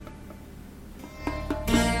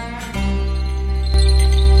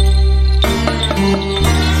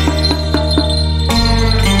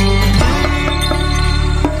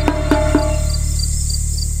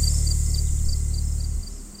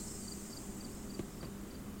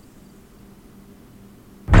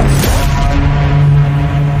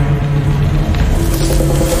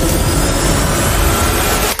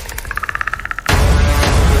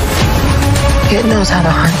knows how to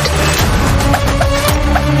hunt.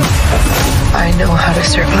 I know how to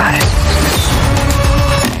survive.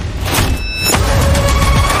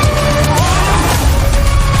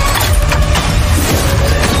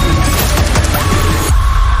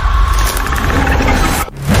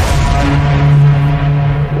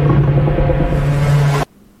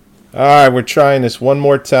 All right, we're trying this one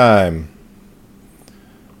more time.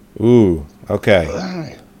 Ooh,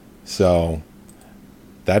 okay. So,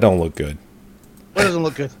 that don't look good. What doesn't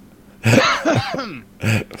look good?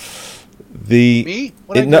 Me?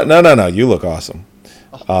 No. You look awesome.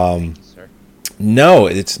 Thank you, sir. No,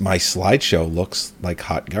 it's my slideshow looks like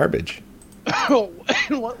hot garbage.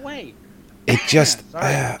 In what way? It just. Sorry,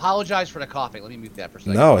 I apologize for the coughing. Let me mute that for a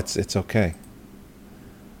second. No, it's okay.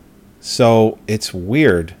 So it's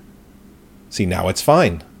weird. See, now it's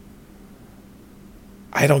fine.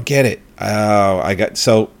 I don't get it. I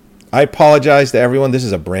apologize to everyone. This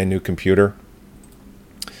is a brand new computer.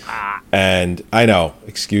 And I know,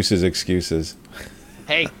 excuses.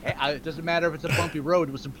 Hey, it doesn't matter if it's a bumpy road.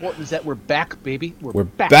 What's important is that we're back, baby. We're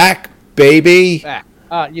back, baby. Back.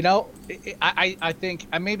 I think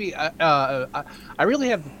I really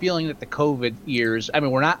have the feeling that the COVID years. I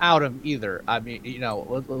mean, we're not out of either. I mean,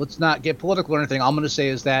 let's not get political or anything. All I'm going to say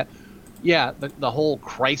is that, yeah, the whole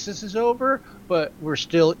crisis is over, but we're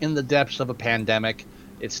still in the depths of a pandemic.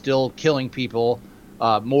 It's still killing people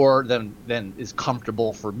more than is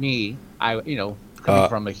comfortable for me. Coming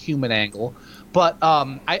from a human angle. But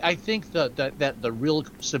I think that the real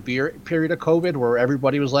severe period of COVID, where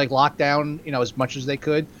everybody was like locked down, as much as they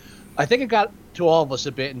could, I think it got to all of us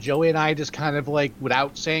a bit. And Joey and I just kind of like,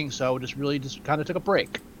 without saying so, just kind of took a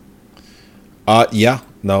break. That's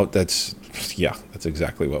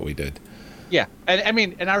exactly what we did. Yeah, and I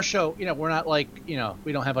mean, in our show, we're not like,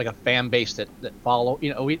 we don't have like a fan base that follow,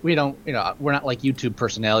 we don't, we're not like YouTube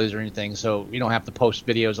personalities or anything, so we don't have to post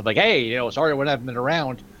videos of like, hey, sorry we haven't been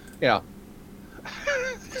around,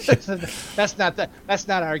 that's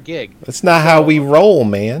not our gig. That's not how we roll,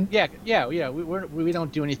 man. Yeah. We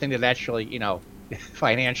don't do anything that's actually,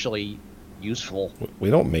 financially useful. We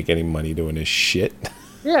don't make any money doing this shit.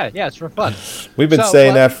 Yeah, it's for fun. We've been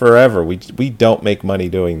saying that forever. We don't make money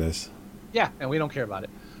doing this. Yeah, and we don't care about it.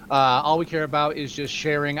 All we care about is just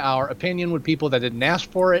sharing our opinion with people that didn't ask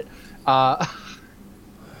for it. That's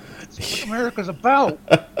what America's about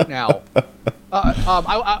now.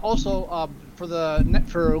 I also for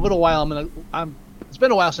a little while it's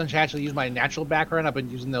been a while since I actually used my natural background. I've been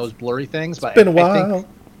using those blurry things, but been a while.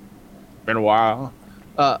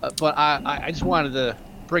 But I just wanted to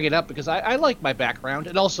bring it up because I like my background,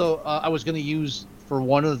 and also I was going to use for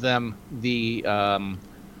one of them the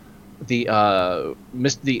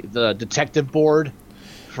detective board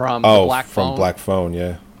from the Black Phone. From Black Phone,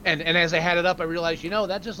 yeah. And as I had it up, I realized,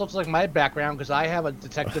 that just looks like my background because I have a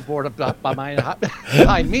detective board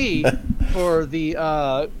behind me for the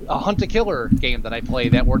Hunt a Killer game that I play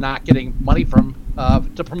that we're not getting money from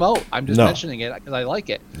to promote. I'm just mentioning it because I like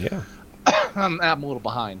it. Yeah. I'm a little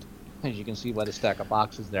behind, as you can see by the stack of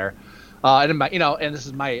boxes there. And this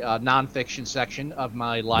is my nonfiction section of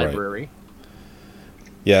my library. Right.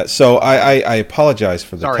 Yeah, so I apologize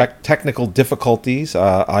for the technical difficulties.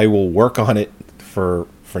 I will work on it for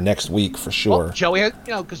next week for sure. Well, Joey,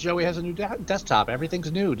 because Joey has a new desktop.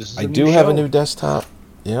 Everything's new. I do have a new desktop.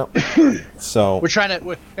 Yep. So we're trying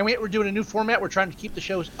to, we're doing a new format. We're trying to keep the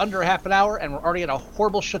shows under half an hour, and we're already at a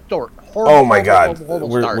horrible start. Oh my God,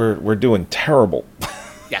 we're doing terrible.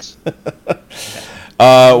 Yes.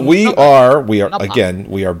 We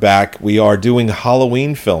are back. We are doing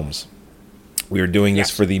Halloween films. We are doing this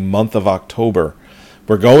for the month of October.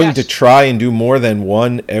 We're going to try and do more than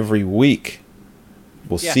one every week.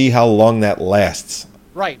 We'll see how long that lasts.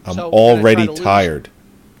 Right. I'm already tired.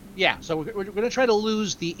 Yeah, so we're going to try to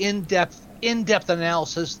lose the in-depth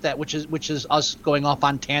analysis which is us going off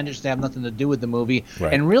on tangents that have nothing to do with the movie,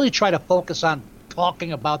 and really try to focus on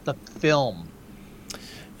talking about the film.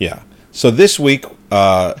 Yeah. So this week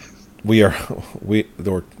we're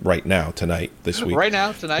right now tonight this week. Right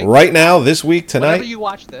now tonight. Right now this week tonight. Whenever you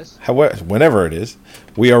watch this. Whenever it is,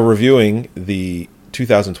 we are reviewing the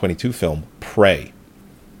 2022 film Prey.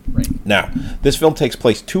 Right. Now, this film takes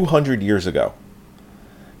place 200 years ago.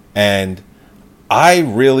 And I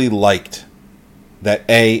really liked that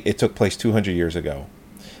A, it took place 200 years ago.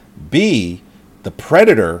 B, the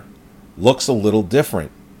Predator looks a little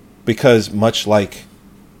different because much like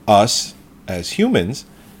us as humans,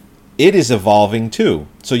 it is evolving too.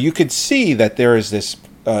 So you could see that there is this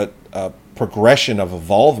progression of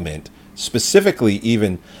evolvement, specifically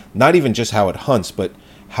not even just how it hunts, but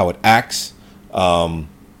how it acts,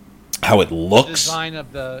 how it The looks. design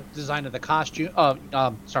of the costume.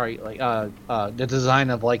 Sorry, like the design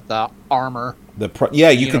of like the armor. Yeah,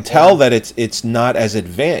 you can uniform. tell that it's not as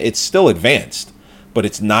advanced. It's still advanced, but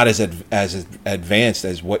it's not as advanced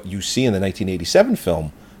as what you see in the 1987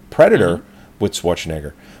 film Predator with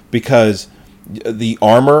Schwarzenegger, because the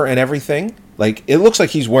armor and everything, like, it looks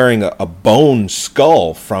like he's wearing a bone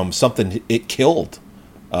skull from something it killed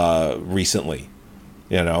recently.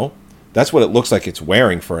 You know, that's what it looks like it's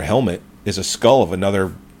wearing for a helmet, is a skull of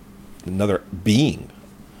another being.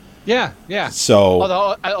 Yeah, yeah. So,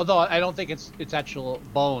 Although I don't think it's actual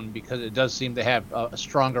bone, because it does seem to have a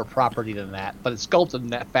stronger property than that. But it's sculpted in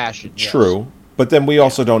that fashion. Yes. true, but then we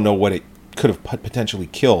also don't know what it could have potentially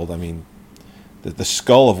killed. I mean, the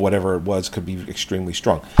skull of whatever it was could be extremely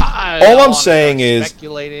strong. All I'm saying is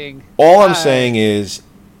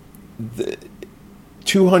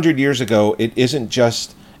 200 years ago, it isn't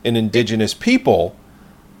just an indigenous people,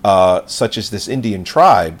 such as this Indian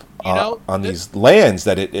tribe on these lands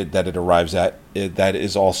that it arrives at. That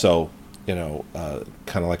is also, kind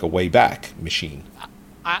of like a way back machine.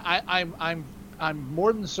 I'm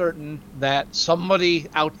more than certain that somebody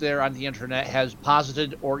out there on the internet has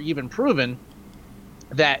posited or even proven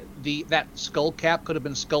that that skull cap could have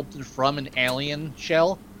been sculpted from an alien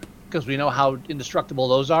shell, because we know how indestructible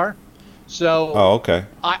those are. So, okay.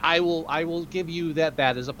 I will give you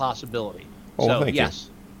that is a possibility. Oh, so thank yes.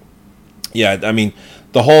 You. Yeah, I mean,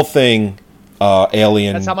 the whole thing,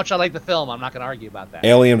 Alien. That's how much I like the film. I'm not going to argue about that.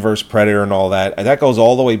 Alien versus Predator and all that. And that goes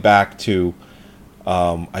all the way back to,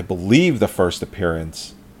 I believe the first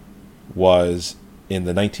appearance was in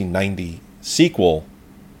the 1990 sequel,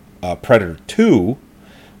 Predator 2,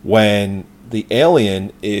 when the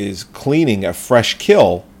alien is cleaning a fresh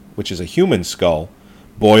kill, which is a human skull,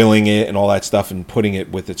 boiling it and all that stuff and putting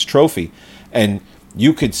it with its trophy. And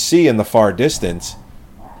you could see in the far distance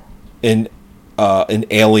an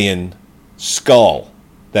alien skull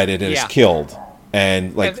that it has killed.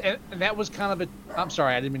 And like, and that was kind of a. I'm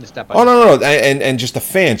sorry, I didn't mean to step on. Oh no! And just the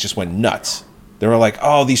fans just went nuts. They were like,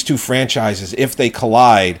 "Oh, these two franchises, if they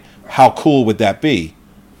collide, how cool would that be?"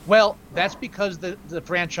 Well, that's because the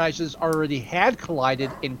franchises already had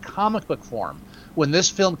collided in comic book form. When this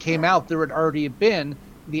film came out, there had already been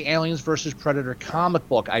the Aliens versus Predator comic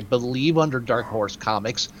book, I believe, under Dark Horse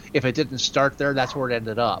Comics. If it didn't start there, that's where it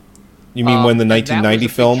ended up. You mean when the 1990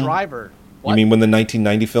 film? Driver. You mean when the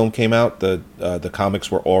 1990 film came out? The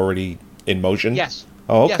comics were already in motion? Yes.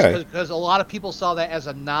 Oh, okay. Yes, because a lot of people saw that as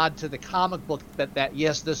a nod to the comic book, that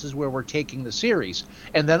yes, this is where we're taking the series.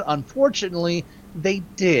 And then, unfortunately, they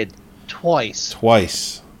did twice.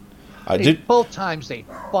 Both times they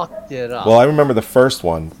fucked it up. Well, I remember the first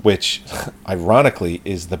one, which, ironically,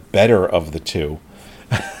 is the better of the two.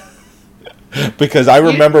 Because I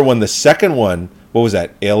remember when the second one, what was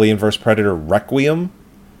that? Alien vs. Predator Requiem?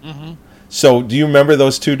 Mm-hmm. So, do you remember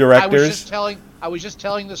those two directors? I was just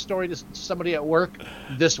telling this story to somebody at work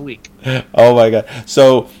this week. Oh my god!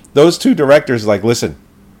 So those two directors, like, listen,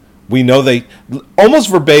 we know they almost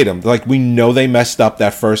verbatim, like, we know they messed up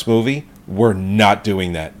that first movie. We're not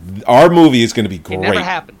doing that. Our movie is going to be great. It never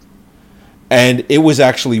happened, and it was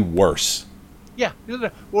actually worse. Yeah,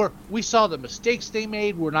 or we saw the mistakes they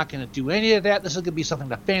made. We're not going to do any of that. This is going to be something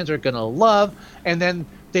the fans are going to love. And then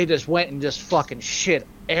they just went and just fucking shit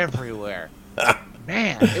everywhere.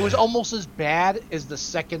 Man, it was almost as bad as the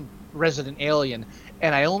second Resident Alien,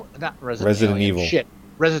 and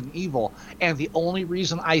Resident Evil. And the only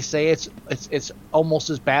reason I say it's almost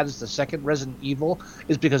as bad as the second Resident Evil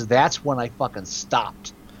is because that's when I fucking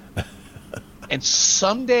stopped. And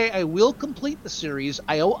someday I will complete the series.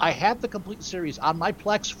 I have the complete series on my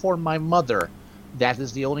Plex for my mother. That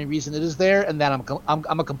is the only reason it is there, and that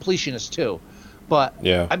I'm a completionist too. But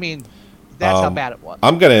yeah, I mean, that's how bad it was.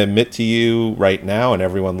 I'm going to admit to you right now, and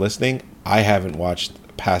everyone listening, I haven't watched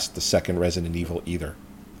past the second Resident Evil either.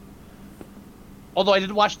 Although I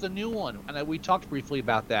did watch the new one, and we talked briefly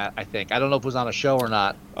about that, I think. I don't know if it was on a show or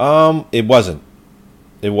not. It wasn't.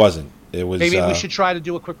 It was. Maybe we should try to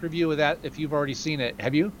do a quick review of that if you've already seen it.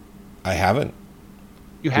 Have you? I haven't.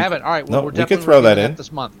 You haven't? All right. Well, we could throw that in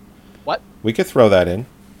this month. What? We could throw that in.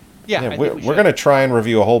 Yeah, we're going to try and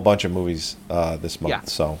review a whole bunch of movies this month. Yeah.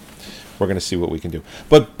 So we're going to see what we can do.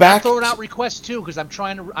 But back, I'm throwing out requests too, because I'm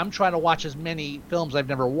trying to watch as many films I've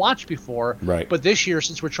never watched before. Right. But this year,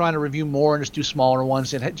 since we're trying to review more and just do smaller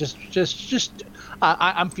ones, and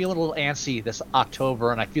I'm feeling a little antsy this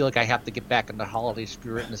October, and I feel like I have to get back in the holiday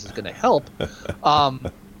spirit, and this is going to help.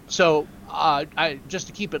 So just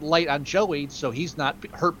to keep it light on Joey, so he's not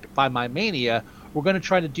hurt by my mania, we're going to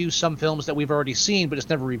try to do some films that we've already seen, but it's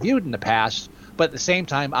never reviewed in the past. But at the same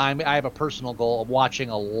time, I have a personal goal of watching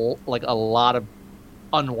a lot of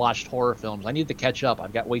unwatched horror films. I need to catch up.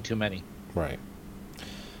 I've got way too many. Right.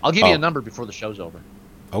 I'll give you a number before the show's over.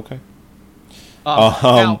 Okay.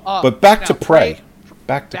 Now, but back to Prey.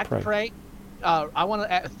 Back to Prey. I want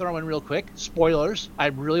to throw in real quick spoilers. I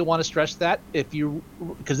really want to stress that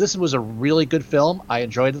because this was a really good film. I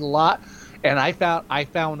enjoyed it a lot, and I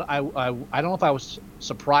don't know if I was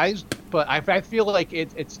surprised, but I feel like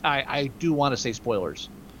I do want to say spoilers.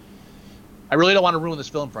 I really don't want to ruin this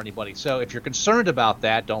film for anybody. So if you're concerned about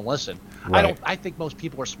that, don't listen. Right. I think most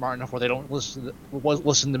people are smart enough where they don't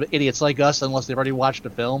listen to idiots like us unless they've already watched the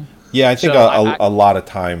film. Yeah, I think a lot of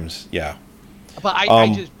times, yeah. But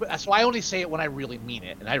I only say it when I really mean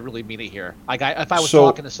it, and I really mean it here. Like if I was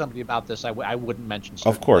talking to somebody about this, I wouldn't mention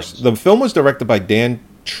certain Of course. things. The film was directed by Dan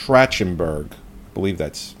Trachtenberg. I believe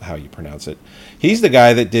that's how you pronounce it. He's the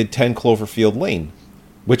guy that did 10 Cloverfield Lane,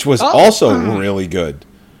 which was also really good.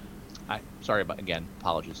 Sorry about again.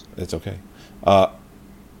 Apologies. It's okay.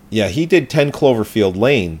 Yeah, he did 10 Cloverfield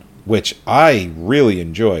Lane, which I really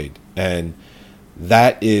enjoyed, and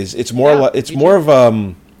it's more of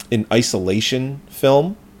an isolation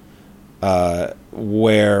film,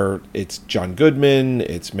 where it's John Goodman,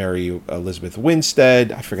 it's Mary Elizabeth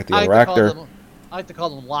Winstead. I forget the other actor. I like to call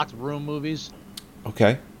them locked room movies.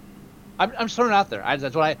 Okay. I'm throwing it out there.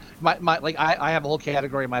 That's what I have a whole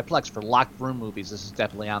category in my Plex for locked room movies. This is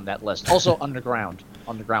definitely on that list. Also, underground.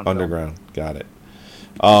 Got it.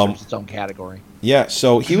 It's its own category. Yeah,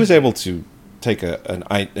 so he was able to take an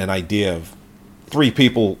idea of 3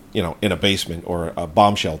 people, in a basement or a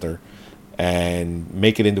bomb shelter, and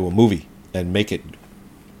make it into a movie and make it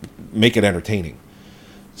entertaining.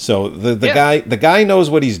 So the guy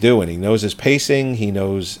knows what he's doing. He knows his pacing. He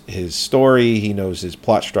knows his story. He knows his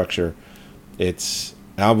plot structure.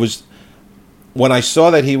 When I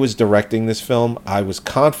saw that he was directing this film, I was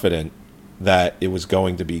confident that it was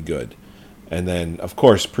going to be good. And then, of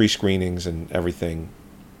course, pre-screenings and everything,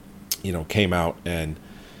 came out, and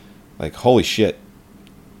like, holy shit,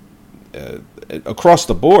 across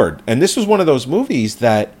the board. And this was one of those movies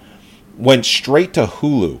that went straight to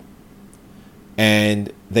Hulu.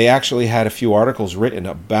 And they actually had a few articles written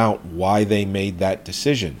about why they made that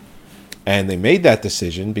decision. And they made that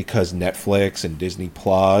decision because Netflix and Disney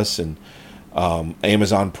Plus and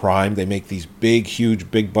Amazon Prime, they make these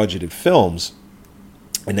huge, big budgeted films,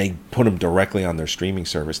 and they put them directly on their streaming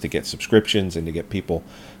service to get subscriptions and to get people,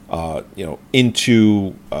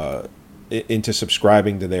 into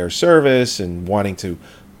subscribing to their service and wanting to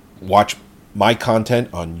watch my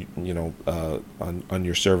content on on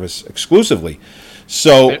your service exclusively.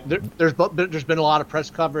 So there's been a lot of press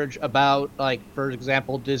coverage about, like, for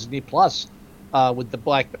example, Disney Plus with the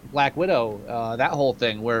Black Widow, that whole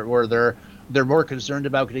thing where they're more concerned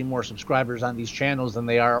about getting more subscribers on these channels than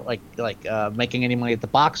they are like making any money at the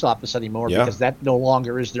box office anymore, because that no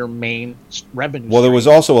longer is their main revenue. Well, there was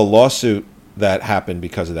also a lawsuit that happened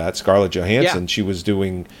because of that. Scarlett Johansson, she was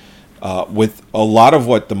doing with a lot of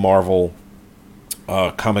what the Marvel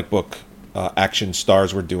comic book action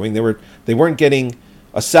stars were doing. They weren't getting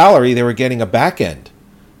a salary; they were getting a back end.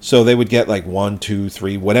 So they would get like 1, 2,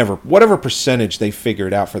 3, whatever percentage they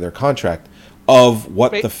figured out for their contract of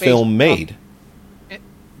what the film made.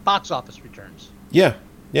 Box office returns. Yeah.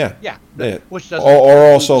 Which doesn't,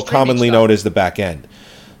 or also commonly known as the back end.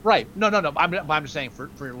 Right. No. I'm just saying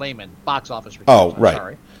for layman, box office returns. Oh, right.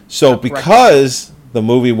 Sorry. So because the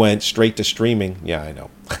movie went straight to streaming, I know.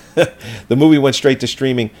 The movie went straight to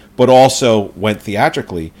streaming, but also went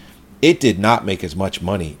theatrically, it did not make as much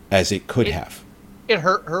money as it could have. It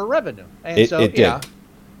hurt her revenue. And it did.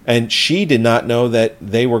 And she did not know that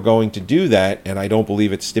they were going to do that, and I don't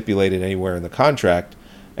believe it's stipulated anywhere in the contract,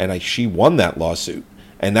 and she won that lawsuit.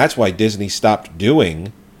 And that's why Disney stopped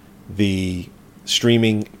doing the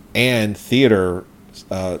streaming and theater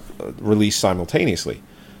release simultaneously.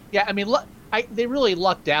 Yeah, I mean, they really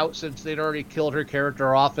lucked out since they'd already killed her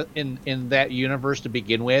character off in that universe to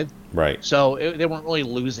begin with. Right. So they weren't really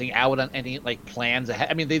losing out on any plans ahead.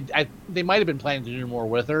 I mean, they might have been planning to do more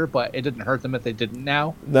with her, but it didn't hurt them if they didn't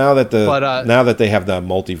now. Now that they have the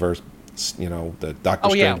multiverse, the Doctor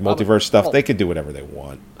Strange multiverse stuff, they could do whatever they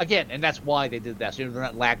want. Again, and that's why they did that. So they're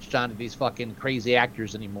not latched onto these fucking crazy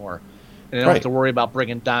actors anymore. And they don't have to worry about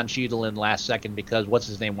bringing Don Cheadle in last second because what's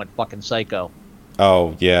his name went fucking psycho.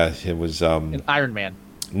 Oh, yeah, it was... in Iron Man.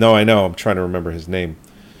 No, I know. I'm trying to remember his name.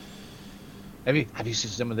 Have you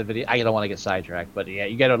seen some of the video? I don't want to get sidetracked, but yeah,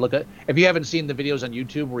 you got to look at... If you haven't seen the videos on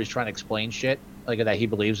YouTube where he's trying to explain shit that he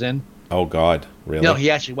believes in... Oh, God. Really? No,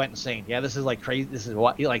 he actually went insane. Yeah, this is crazy. This is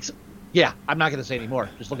what he likes. Yeah, I'm not going to say anymore.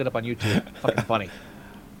 Just look it up on YouTube. Fucking funny.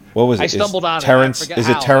 What was it? I stumbled on Terrence, it. I forget is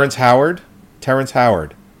it how. Terrence Howard? Terrence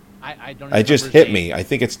Howard. I don't. It just hit me. I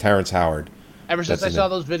think it's Terrence Howard. Ever since I saw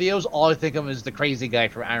those videos, all I think of is the crazy guy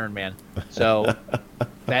from Iron Man. So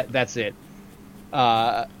that's it.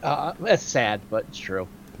 That's sad, but it's true.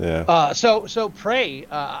 Yeah. So Prey.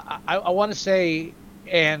 I want to say,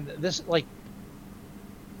 and this like,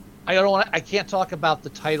 I don't want. I can't talk about the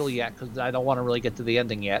title yet because I don't want to really get to the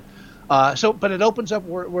ending yet. But it opens up.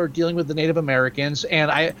 We're dealing with the Native Americans,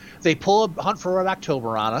 and they pull a Hunt for Red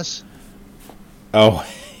October on us. Oh.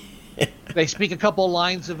 They speak a couple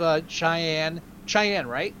lines of Cheyenne,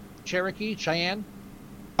 right? Cherokee, Cheyenne.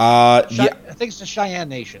 Yeah. I think it's the Cheyenne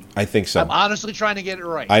Nation. I think so. I'm honestly trying to get it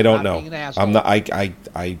right. I don't know. Being an asshole. I'm not.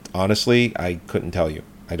 I honestly, I couldn't tell you.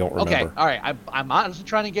 I don't remember. Okay, all right. I'm honestly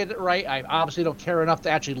trying to get it right. I obviously don't care enough to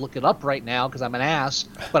actually look it up right now because I'm an ass,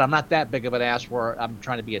 but I'm not that big of an ass where I'm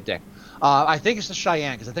trying to be a dick. I think it's the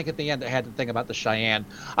Cheyenne because I think at the end I had to think about the Cheyenne.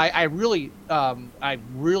 I really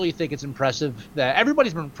think it's impressive that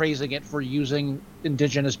everybody's been praising it for using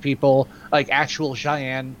indigenous people, like actual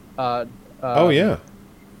Cheyenne. Oh yeah.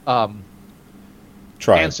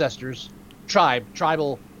 Ancestors,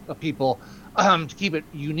 tribal people, to keep it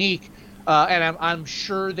unique. And I'm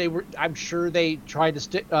sure they tried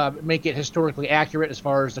to make it historically accurate as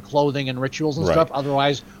far as the clothing and rituals and stuff.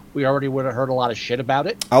 Otherwise, we already would have heard a lot of shit about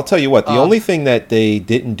it. I'll tell you what, the only thing that they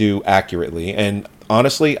didn't do accurately, and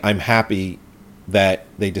honestly, I'm happy that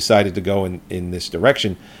they decided to go in this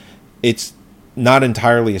direction. It's not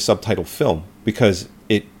entirely a subtitle film because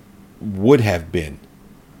it would have been.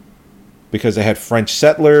 Because they had French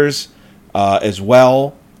settlers as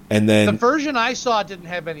well. And then the version I saw didn't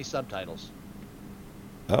have any subtitles.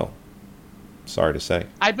 Oh, sorry to say.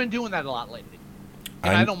 I've been doing that a lot lately,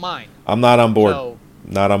 and I don't mind. I'm not on board. So,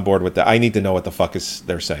 not on board with that. I need to know what the fuck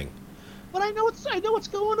they're saying. But I know what's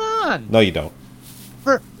going on. No, you don't.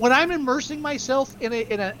 For when I'm immersing myself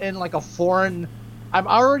in like a foreign, I'm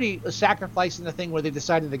already sacrificing the thing where they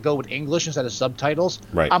decided to go with English instead of subtitles.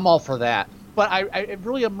 Right. I'm all for that. But it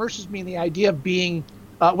really immerses me in the idea of being.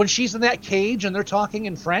 When she's in that cage and they're talking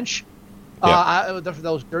in French,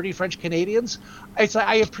 those dirty French Canadians, it's like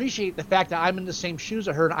I appreciate the fact that I'm in the same shoes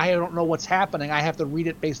as her and I don't know what's happening. I have to read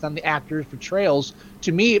it based on the actors' portrayals.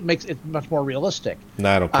 To me, it makes it much more realistic.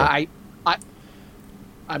 No, I don't care.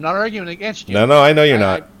 I'm not arguing against you. No, I know you're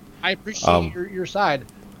not. I appreciate your side.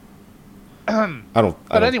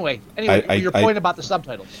 But anyway, your point about the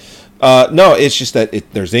subtitles. No, it's just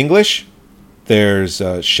that there's English, there's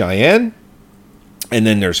Cheyenne. And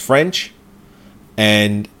then there's French,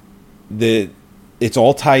 and it's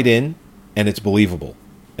all tied in, and it's believable,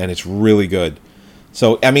 and it's really good.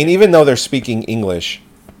 So, I mean, even though they're speaking English,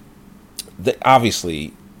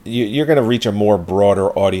 obviously you're going to reach a more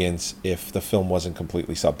broader audience if the film wasn't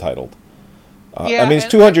completely subtitled. I mean, it's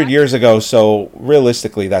 200 years ago, so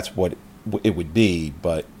realistically, that's what it would be.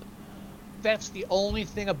 But that's the only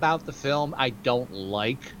thing about the film I don't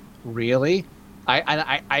like, really.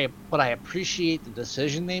 But I appreciate the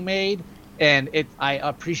decision they made, and I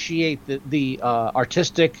appreciate the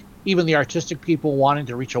artistic people wanting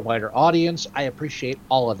to reach a wider audience. I appreciate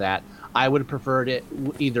all of that. I would have preferred it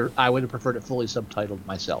fully subtitled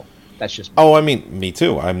myself. That's just me. Oh, I mean, me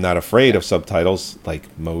too. I'm not afraid of subtitles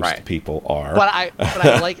like most people are. But I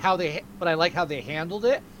like how they handled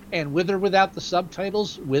it, and with or without the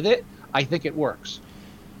subtitles with it, I think it works.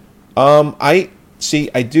 I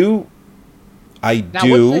do. Now, what's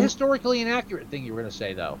the historically inaccurate thing you were going to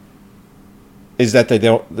say, though? Is that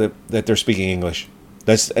that they're speaking English?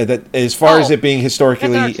 That as far as it being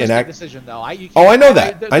historically inaccurate. Decision, though. I know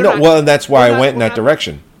that. I know. Well, and that's why I went in that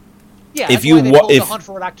direction. Yeah, if the Hunt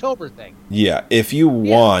for Red October thing. Yeah, if you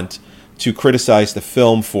want to criticize the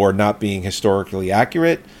film for not being historically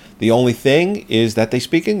accurate, the only thing is that they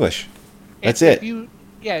speak English. That's it. And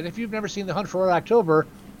if you've never seen the Hunt for Red October,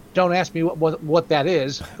 don't ask me what that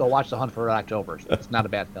is. Go watch the Hunt for Red October. It's not a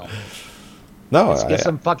bad film. No, get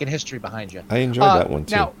some fucking history behind you. I enjoyed that one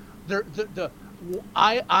too. Now,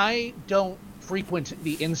 I don't frequent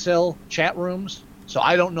the incel chat rooms, so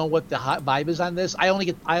I don't know what the hot vibe is on this. I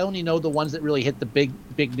only know the ones that really hit the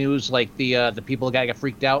big news, like the people that got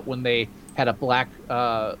freaked out when they had a black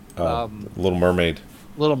Little Mermaid.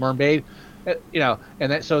 Little Mermaid,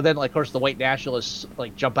 so then of course the white nationalists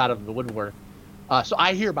like jump out of the woodwork. So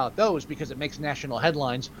I hear about those because it makes national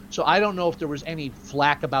headlines. So I don't know if there was any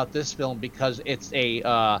flack about this film because it's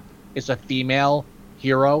a female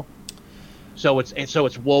hero, so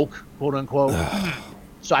it's woke, quote unquote.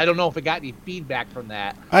 So I don't know if it got any feedback from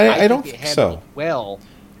that. I don't think so. Well,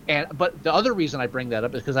 but the other reason I bring that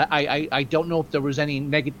up is because I don't know if there was any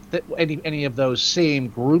any of those same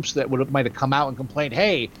groups that might have come out and complained,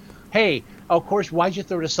 hey, hey, of course, why'd you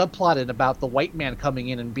throw the subplot in about the white man coming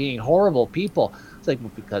in and being horrible people? It's like,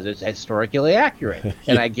 well, because it's historically accurate,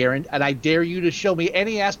 and I guarantee, and I dare you to show me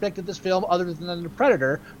any aspect of this film other than the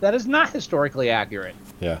Predator that is not historically accurate.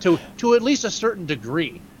 Yeah. To at least a certain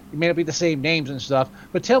degree. It may not be the same names and stuff,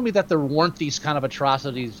 but tell me that there weren't these kind of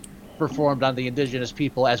atrocities performed on the indigenous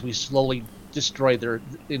people as we slowly destroy their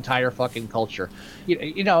entire fucking culture.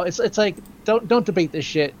 You know, it's like, don't debate this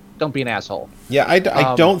shit. Don't be an asshole. Yeah, I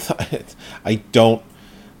don't. I don't.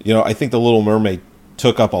 You know, I think The Little Mermaid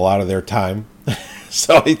took up a lot of their time,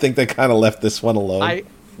 so I think they kind of left this one alone.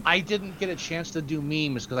 I didn't get a chance to do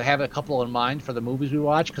memes because I have a couple in mind for the movies we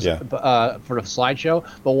watch for the slideshow.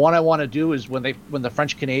 But one I want to do is when the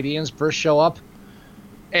French Canadians first show up,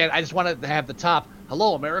 and I just wanted to have the top,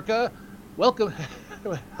 "Hello America, welcome,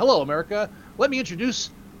 hello America. Let me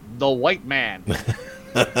introduce the white man."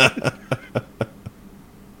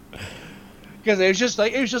 Because it was just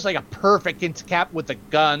like a perfect cap with the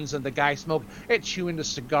guns and the guy smoking and chewing the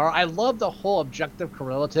cigar. I love the whole objective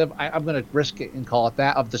correlative. I'm gonna risk it and call it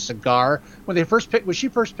that, of the cigar. When she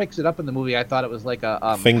first picks it up in the movie, I thought it was like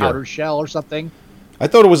a powder shell or something. I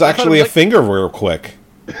thought it was actually a finger real quick.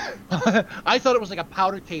 I thought it was like a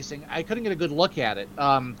powder casing. I couldn't get a good look at it.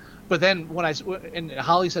 But then and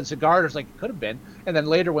Holly said cigar, I was like, it could have been. And then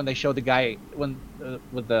later when they showed the guy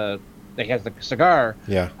that has the cigar.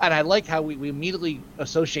 Yeah. And I like how we immediately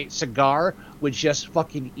associate cigar with just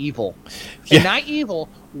fucking evil. Yeah. And not evil,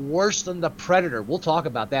 worse than the Predator. We'll talk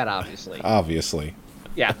about that, obviously. Obviously.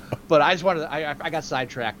 Yeah. But I just wanted I got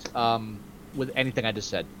sidetracked with anything I just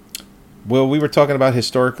said. Well, we were talking about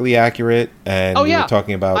historically accurate, and we were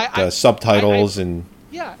talking about subtitles and...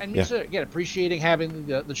 Yeah, and again, appreciating having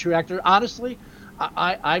the true actor. Honestly,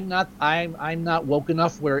 I'm not woke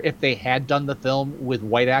enough where if they had done the film with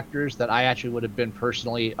white actors that I actually would have been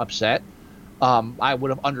personally upset. I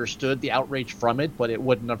would have understood the outrage from it, but it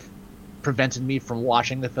wouldn't have prevented me from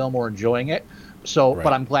watching the film or enjoying it. So, right.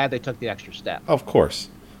 But I'm glad they took the extra step. Of course.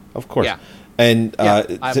 Yeah. And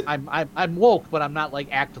I'm woke, but I'm not like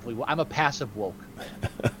actively woke. I'm a passive woke.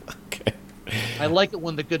 Okay. I like it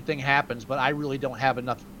when the good thing happens, but I really don't have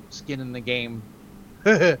enough skin in the game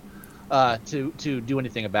to do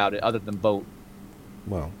anything about it other than vote.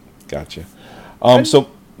 Well, gotcha.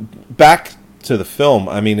 So back to the film.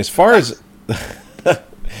 I mean, as far as the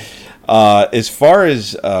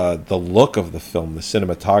look of the film, the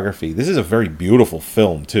cinematography, this is a very beautiful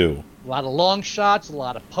film too. A lot of long shots, a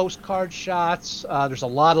lot of postcard shots. There's a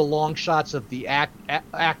lot of long shots of the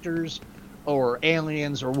actors or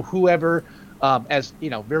aliens or whoever, as you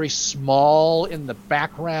know, very small in the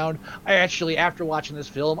background. I actually, after watching this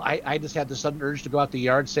film, I just had the sudden urge to go out to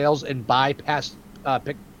yard sales and buy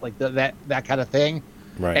pick like that kind of thing,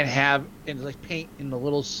 right? And like paint in the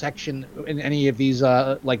little section in any of these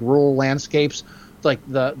like rural landscapes, like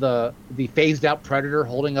the phased out predator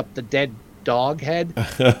holding up the dead dog head.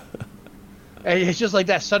 And it's just like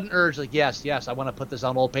that sudden urge, like yes, I want to put this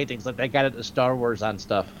on old paintings, like they got it to Star Wars on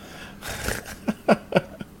stuff.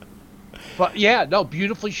 But yeah, no,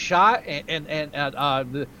 beautifully shot, and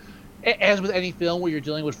as with any film where you're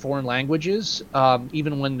dealing with foreign languages,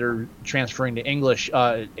 even when they're transferring to English,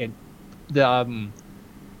 the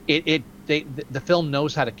film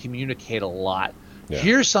knows how to communicate a lot. Yeah.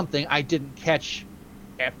 Here's something I didn't catch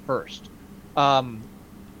at first.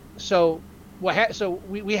 So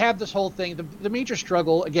we have this whole thing. The major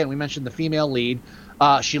struggle, again, we mentioned the female lead.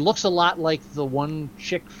 She looks a lot like the one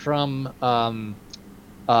chick from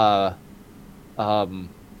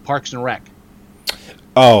Parks and Rec.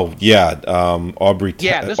 Oh yeah, Aubrey.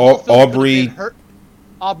 Yeah, Aubrey.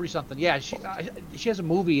 Aubrey something. Yeah, she has a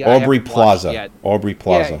movie. Aubrey Plaza. Aubrey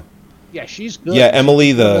Plaza. Yeah, she's good. Yeah,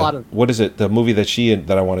 Emily what is it? The movie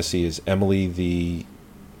that I want to see is Emily the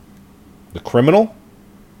Criminal.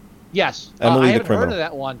 Yes, Emily I the haven't Criminal. heard of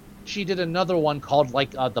that one. She did another one called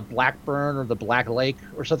like the Blackburn or the Black Lake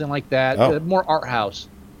or something like that. Oh. More art house.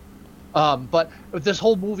 But this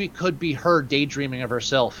whole movie could be her daydreaming of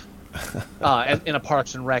herself in a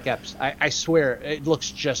Parks and Rec episode. I swear it looks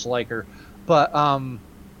just like her. But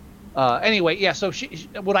anyway, yeah. So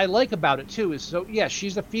what I like about it too is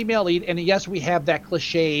she's the female lead, and yes, we have that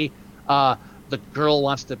cliche. The girl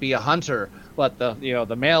wants to be a hunter, but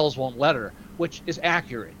the males won't let her, which is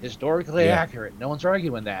accurate, historically accurate. No one's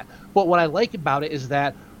arguing that. But what I like about it is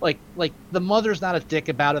that like the mother's not a dick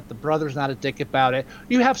about it, the brother's not a dick about it.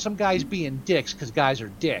 You have some guys being dicks because guys are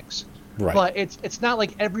dicks. Right. But it's not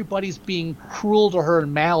like everybody's being cruel to her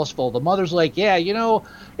and maliceful. The mother's like, yeah,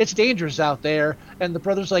 it's dangerous out there. And the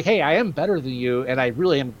brother's like, hey, I am better than you, and I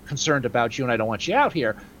really am concerned about you, and I don't want you out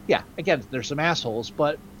here. Yeah, again, there's some assholes,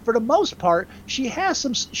 but for the most part, she has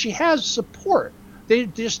support. They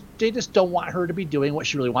just don't want her to be doing what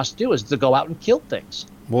she really wants to do, is to go out and kill things.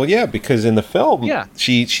 Well, yeah, because in the film, Yeah.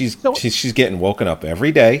 she's getting woken up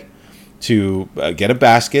every day to get a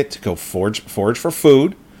basket to go forage for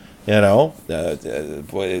food, with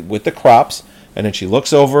the crops, and then she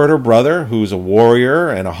looks over at her brother, who's a warrior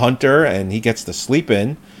and a hunter, and he gets to sleep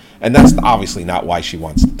in, and that's obviously not why she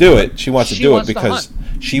wants to do it. She wants to do it because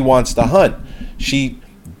she wants to hunt. She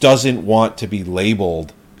doesn't want to be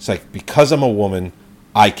labeled. It's like, because I'm a woman,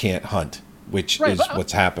 I can't hunt, which is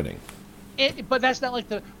what's happening. But that's not like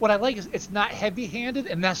what I like is it's not heavy-handed,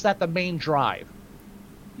 and that's not the main drive.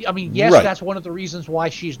 I mean, yes, that's one of the reasons why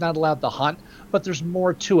she's not allowed to hunt, but there's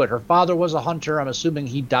more to it. Her father was a hunter. I'm assuming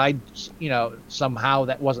he died, somehow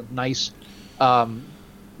that wasn't nice.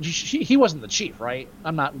 He wasn't the chief, right?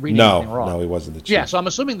 I'm not reading anything wrong. No, he wasn't the chief. Yeah, so I'm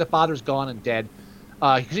assuming the father's gone and dead.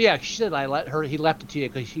 She said he left it to you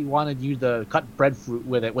because he wanted you to cut breadfruit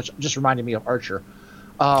with it, which just reminded me of Archer.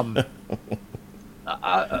 But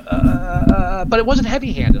it wasn't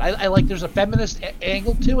heavy-handed. I like there's a feminist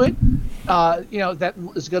angle to it. That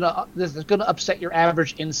is gonna upset your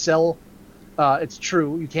average incel. It's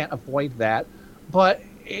true, you can't avoid that, but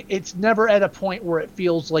it's never at a point where it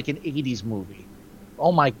feels like an '80s movie.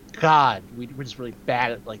 Oh my God, we're just really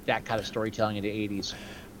bad at like that kind of storytelling in the '80s.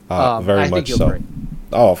 Very much so. Agree.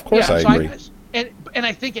 Oh, of course, I agree. And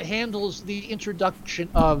I think it handles the introduction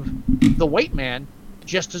of the white man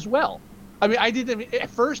just as well. I mean, at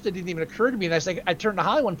first it didn't even occur to me, and I turned to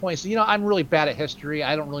Holly at one point and said, I'm really bad at history.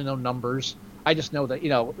 I don't really know numbers. I just know that,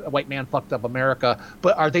 a white man fucked up America,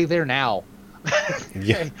 but are they there now?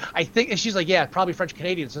 Yeah. I think, and she's like, yeah, probably French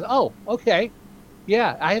Canadian. Says, oh, okay.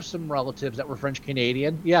 Yeah, I have some relatives that were French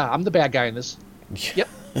Canadian. Yeah, I'm the bad guy in this. Yep.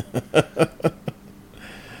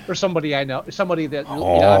 Or somebody I know, somebody that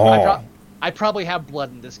I probably have blood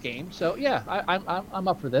in this game. So yeah, I'm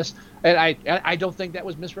up for this, and I don't think that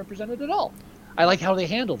was misrepresented at all. I like how they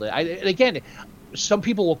handled it. And again, some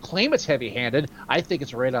people will claim it's heavy-handed. I think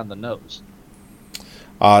it's right on the nose.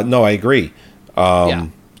 No, I agree. Yeah.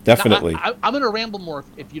 Definitely. Now, I'm going to ramble more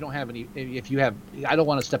if you don't have any. If you have, I don't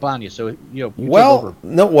want to step on you. So you take over.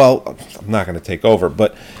 I'm not going to take over.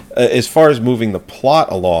 But as far as moving the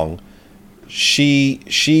plot along, she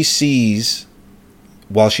sees,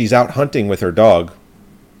 while she's out hunting with her dog,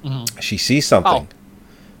 she sees something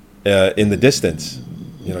in the distance.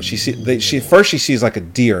 She sees like a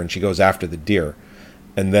deer, and she goes after the deer,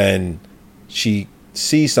 and then she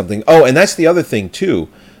sees something. Oh, and that's the other thing too.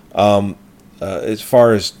 As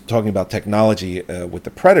far as talking about technology with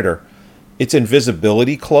the Predator, its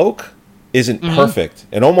invisibility cloak isn't perfect.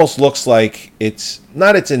 It almost looks like it's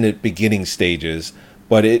in the beginning stages,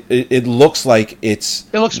 but it looks like it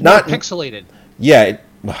looks not more pixelated. Yeah.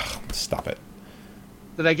 Stop it.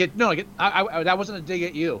 Did I get? No, I that wasn't a dig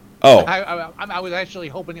at you. Oh. I was actually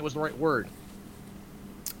hoping it was the right word.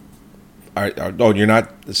 You're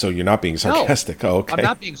not. So you're not being sarcastic. No, oh, okay. I'm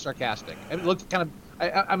not being sarcastic. It looked kind of.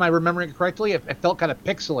 Am I remembering it correctly? It felt kind of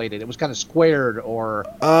pixelated. It was kind of squared, or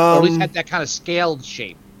at least had that kind of scaled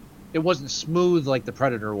shape. It wasn't smooth like the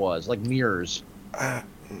Predator was, like mirrors.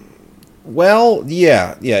 Well,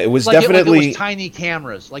 yeah. It was definitely it was tiny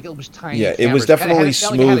cameras. Like it was tiny. Yeah, cameras. It was definitely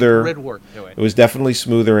smoother. Grid work to it. It was definitely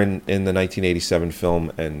smoother in the 1987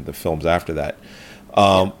 film and the films after that.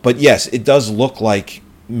 But yes, it does look like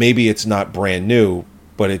maybe it's not brand new,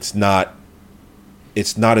 but it's not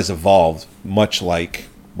as evolved, much like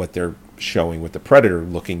what they're showing with the Predator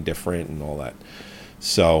looking different and all that.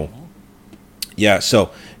 So, yeah,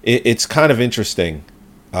 it's kind of interesting.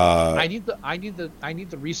 I need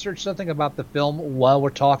to research something about the film while we're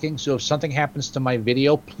talking. So if something happens to my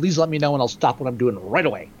video, please let me know and I'll stop what I'm doing right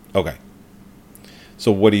away. Okay.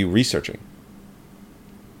 So what are you researching?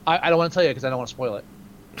 I don't want to tell you because I don't want to spoil it.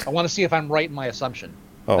 I want to see if I'm right in my assumption.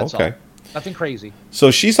 Oh, that's okay. All. Nothing crazy. So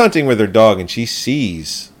she's hunting with her dog, and she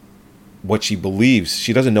sees what she believes.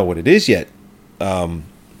 She doesn't know what it is yet,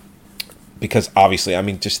 because obviously, I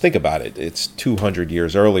mean, just think about it. It's 200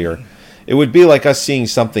 years earlier. It would be like us seeing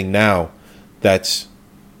something now that's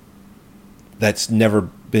never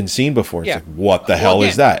been seen before. It's like, what the hell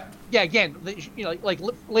is that? Yeah, again, like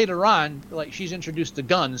later on, like she's introduced to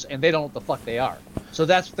guns, and they don't know what the fuck they are. So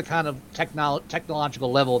that's the kind of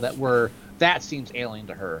technological level that seems alien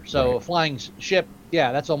to her. So a flying ship,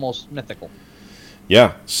 yeah, that's almost mythical.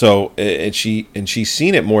 Yeah. So and she's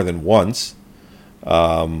seen it more than once.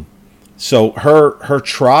 So her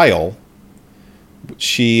trial,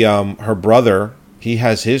 her brother, he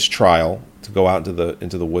has his trial to go out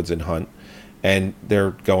into the woods and hunt, and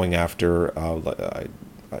they're going after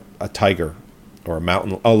a tiger or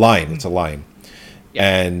a lion. It's a lion,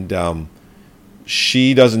 Yeah. And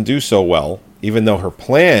she doesn't do so well, even though her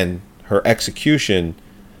plan, her execution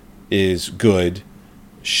is good.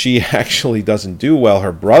 She actually doesn't do well.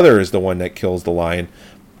 Her brother is the one that kills the lion,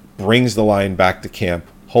 brings the lion back to camp,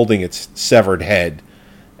 holding its severed head,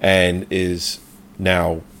 and is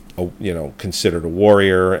now, considered a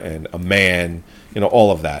warrior and a man,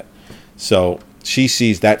 all of that. So she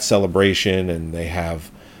sees that celebration, and they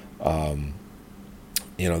have,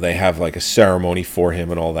 they have like a ceremony for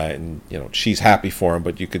him and all that, and she's happy for him,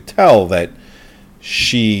 but you could tell that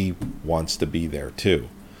she wants to be there too.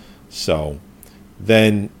 So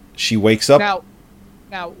then she wakes up.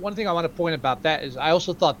 Now, one thing I want to point about that is I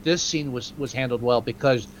also thought this scene was handled well,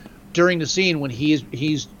 because during the scene when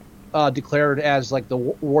he's declared as like the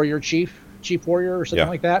warrior chief warrior or something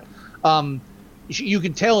like that, you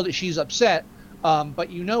can tell that she's upset, but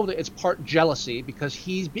that it's part jealousy because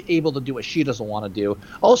he's able to do what she doesn't want to do.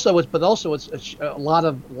 It's a lot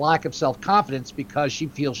of lack of self-confidence because she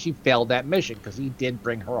feels she failed that mission because he did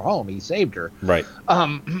bring her home. He saved her. Right.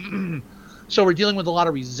 So we're dealing with a lot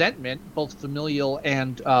of resentment, both familial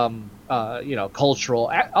and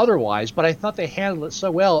cultural, otherwise. But I thought they handled it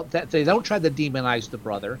so well that they don't try to demonize the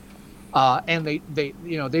brother, and they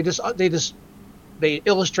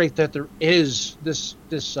illustrate that there is this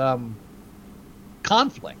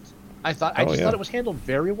conflict. I thought it was handled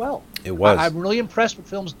very well. It was. I'm really impressed when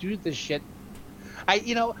films do this shit.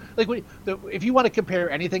 If you want to compare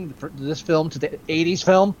anything for this film to the '80s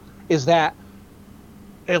film, is that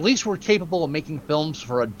at least we're capable of making films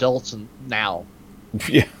for adults now.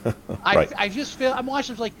 Yeah, right. I just feel I'm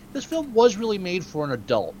watching like this film was really made for an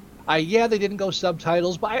adult. They didn't go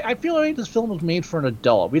subtitles, but I feel like this film was made for an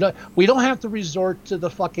adult. We don't have to resort to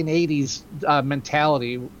the fucking '80s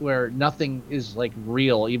mentality where nothing is like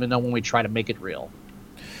real, even though when we try to make it real.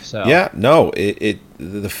 So yeah, no,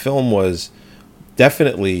 the film was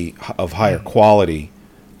definitely of higher quality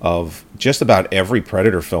of just about every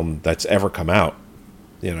Predator film that's ever come out.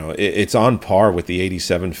 It's on par with the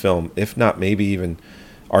 '87 film, if not maybe even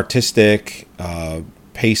artistic,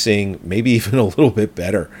 pacing, maybe even a little bit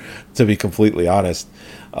better, to be completely honest.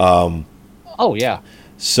 Oh yeah.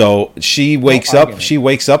 So she wakes up. She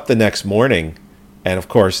wakes up the next morning, and of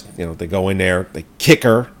course, they go in there, they kick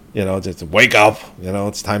her. Just wake up.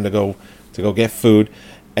 It's time to go get food,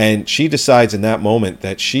 and she decides in that moment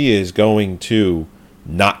that she is going to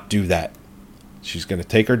not do that. She's going to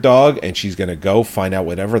take her dog and she's going to go find out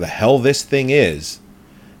whatever the hell this thing is.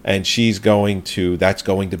 And that's going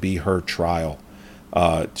to be her trial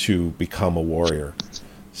to become a warrior.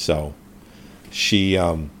 So she,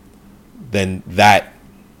 then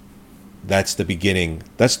that's the beginning.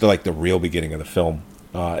 That's the real beginning of the film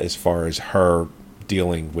as far as her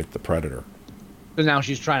dealing with the Predator. But now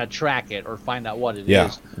she's trying to track it or find out what it is.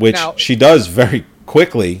 Yeah, which she does very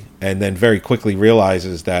quickly, and then very quickly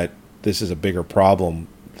realizes that this is a bigger problem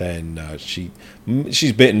than she's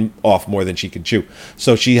bitten off more than she can chew.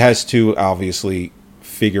 So she has to obviously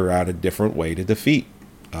figure out a different way to defeat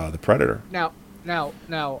the Predator. Now,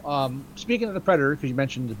 speaking of the Predator, because you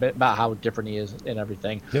mentioned a bit about how different he is and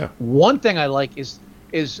everything. Yeah. One thing I like is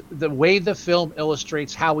the way the film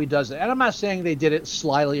illustrates how he does it. And I'm not saying they did it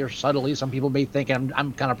slyly or subtly. Some people may think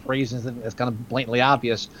I'm kind of praising it. It's kind of blatantly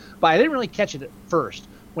obvious. But I didn't really catch it at first.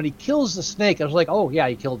 When he kills the snake, I was like, oh, yeah,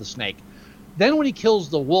 he killed the snake. Then when he kills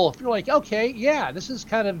the wolf, you're like, okay, yeah, this is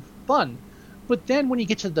kind of fun. But then when you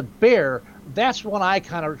get to the bear, that's when I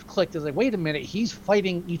kind of clicked. I was like, wait a minute, he's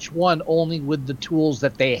fighting each one only with the tools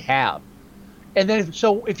that they have. And then,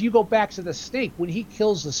 so if you go back to the snake, when he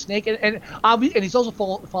kills the snake, and he's also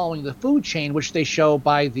following the food chain, which they show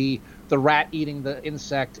by the rat eating the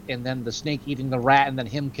insect, and then the snake eating the rat, and then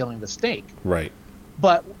him killing the snake. Right.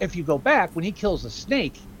 But if you go back, when he kills the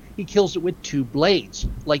snake, he kills it with two blades,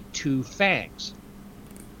 like two fangs.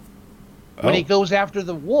 When he goes after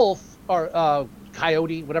the wolf, or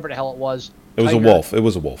coyote, whatever the hell it was. It was a wolf. It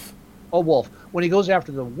was a wolf. A wolf. When he goes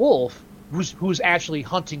after the wolf, who's actually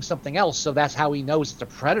hunting something else, so that's how he knows it's a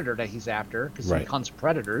predator that he's after, because he hunts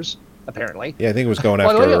predators, apparently. Yeah, I think it was going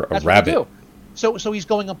after a rabbit. So he's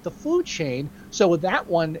going up the food chain. So with that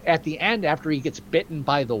one, at the end, after he gets bitten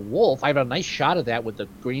by the wolf, I have a nice shot of that with the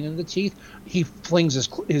green in the teeth. He flings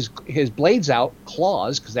his blades out,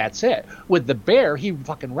 claws, because that's it. With the bear, he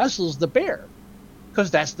fucking wrestles the bear, because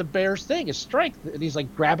that's the bear's thing, his strength. And he's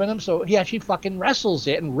like grabbing him, so he actually fucking wrestles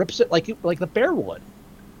it and rips it like the bear would.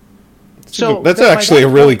 So that's actually a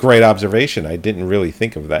really great observation. I didn't really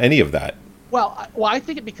think of any of that. Well, I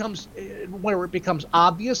think it becomes where it becomes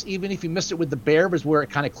obvious, even if you missed it with the bear, is where it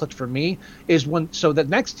kind of clicked for me. Is when so the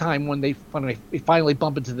next time when they finally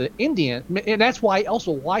bump into the Indian, and that's why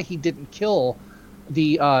he didn't kill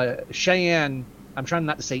the Cheyenne. I'm trying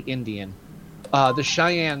not to say Indian. The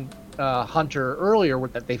Cheyenne hunter earlier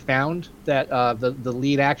that they found that the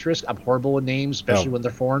lead actress. I'm horrible with names, especially when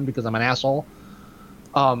they're foreign because I'm an asshole.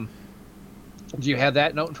 Do you have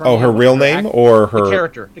that note in front of you? Her real name or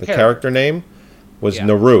her the character name was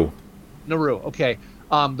Naru. Naru. Okay.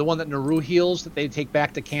 The one that Naru heals that they take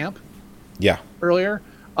back to camp. Yeah. Earlier.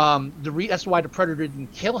 That's why the Predator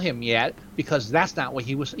didn't kill him yet, because that's not what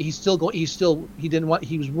he was. He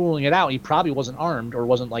was ruling it out. He probably wasn't armed or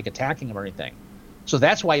wasn't like attacking him or anything. So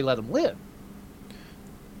that's why he let him live.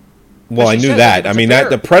 Well, I knew that. I mean,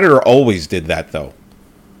 the Predator always did that, though.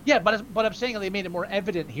 Yeah, but I'm saying they made it more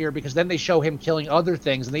evident here because then they show him killing other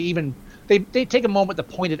things, and they take a moment to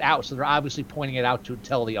point it out. So they're obviously pointing it out to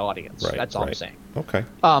tell the audience. Right, that's all I'm saying. Okay.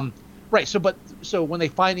 Right. So when they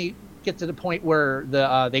finally get to the point where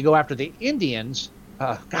they go after the Indians,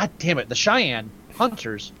 God damn it, the Cheyenne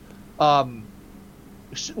hunters. As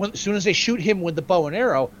soon as they shoot him with the bow and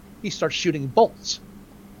arrow, he starts shooting bolts.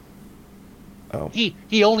 Oh.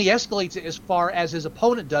 He only escalates it as far as his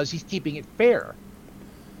opponent does. He's keeping it fair.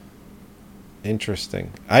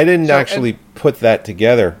 Interesting. I didn't actually put that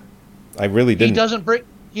together. I really didn't.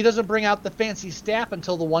 He doesn't bring out the fancy staff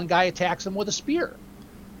until the one guy attacks him with a spear.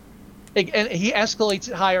 And he escalates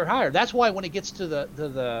it higher and higher. That's why when it gets to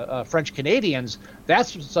the French Canadians,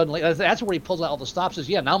 that's where he pulls out all the stops. Says,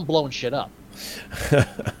 "Yeah, now I'm blowing shit up." I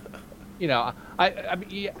mean,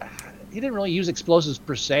 he didn't really use explosives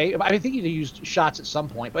per se. I think he used shots at some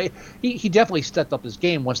point, but he definitely stepped up his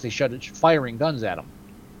game once they started firing guns at him.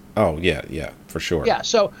 Oh yeah, for sure. Yeah,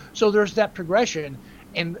 so there's that progression,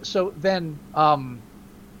 and so then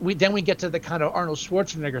we get to the kind of Arnold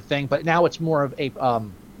Schwarzenegger thing, but now it's more of it's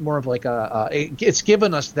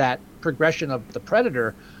given us that progression of the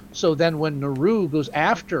Predator. So then when Naru goes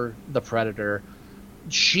after the Predator,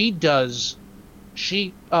 she disarms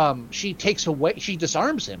him. She takes away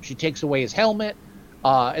his helmet,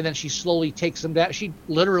 and then she slowly takes him down. She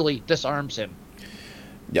literally disarms him.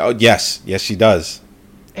 Oh, yes, she does.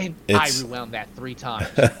 And I rewound that 3 times.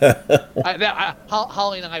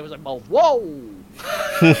 Holly and I was like, "Oh, whoa!"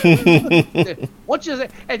 What you say?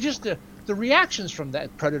 And just the reactions from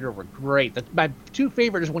that Predator were great. My 2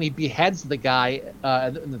 favorite is when he beheads the guy,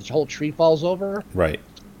 and the whole tree falls over. Right.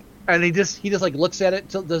 And he just like looks at it,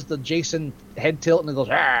 does the Jason head tilt, and then goes,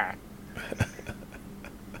 "Ah!"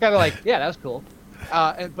 Kind of like, yeah, that was cool.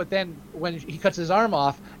 But then when he cuts his arm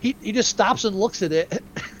off, he just stops and looks at it.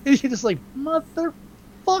 He's just like, motherfucker.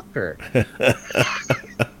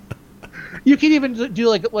 You can even do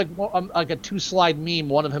like a 2-slide meme.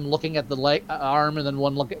 One of him looking at the leg arm, and then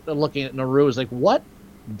one looking at Naru. Is like, what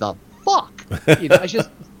the fuck?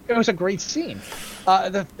 It was a great scene.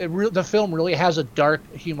 The film really has a dark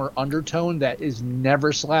humor undertone that is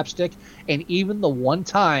never slapstick, and even the one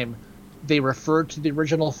time they referred to the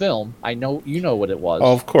original film, I know you know what it was.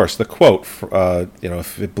 Oh, of course, the quote.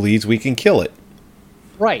 If it bleeds, we can kill it.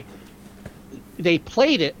 Right. They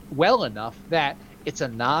played it well enough that it's a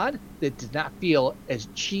nod that did not feel as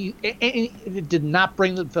cheesy. It did not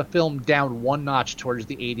bring the film down one notch towards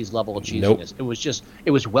the 80s level of cheesiness. Nope.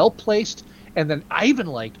 It was well placed. And then I even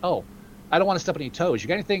liked, I don't want to step on any toes. You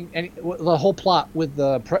got anything, the whole plot with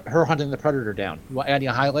her hunting the Predator down? You want any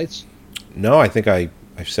highlights? No, I think I've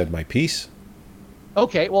said my piece.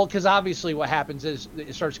 Okay, well, because obviously what happens is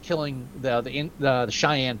it starts killing the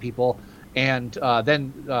Cheyenne people. And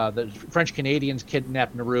then the French Canadians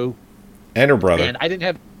kidnapped Naru and her brother. And I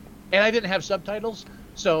didn't have subtitles.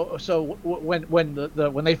 So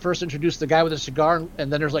when they first introduced the guy with a cigar, and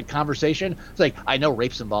then there's like conversation, it's like, I know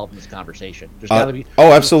rape's involved in this conversation. There's gotta be.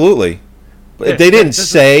 Oh, absolutely. But they didn't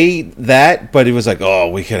say that, but it was like,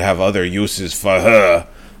 we could have other uses for her.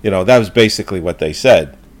 That was basically what they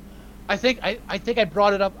said. I think I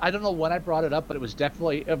brought it up. I don't know when I brought it up, but it was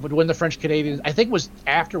definitely when the French Canadians. I think it was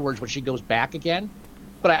afterwards when she goes back again.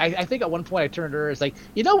 But I think at one point I turned to her, it's like,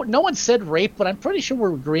 no one said rape, but I'm pretty sure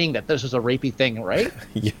we're agreeing that this is a rapey thing, right?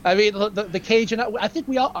 Yeah. I mean, the Cajun. I think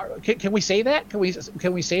we all are. Can we say that? Can we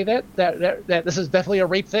say that this is definitely a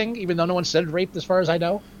rape thing, even though no one said rape, as far as I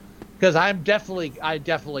know? Because I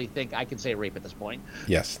definitely think I can say rape at this point.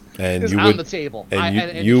 Yes, and it's on the table.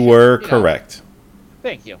 And you were correct.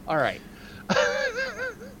 Thank you. All right.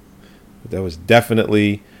 That was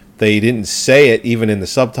definitely. They didn't say it even in the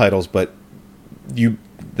subtitles, but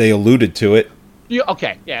they alluded to it.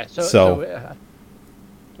 Okay. Yeah. So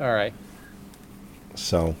all right.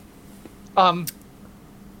 So.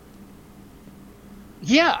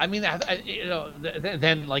 Yeah, I mean,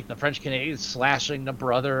 then like the French Canadians slashing the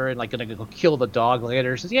brother and like gonna go kill the dog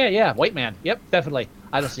later. Says, yeah, white man. Yep, definitely.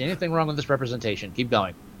 I don't see anything wrong with this representation. Keep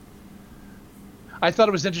going. I thought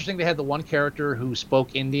it was interesting. They had the one character who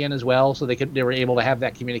spoke Indian as well, so they were able to have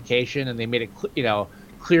that communication, and they made it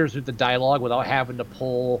clear through the dialogue without having to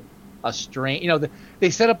pull a string. They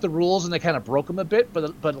set up the rules and they kind of broke them a bit, but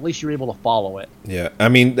at least you're able to follow it. Yeah, I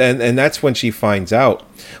mean, and that's when she finds out,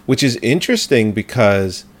 which is interesting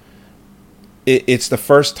because it's the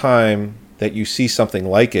first time that you see something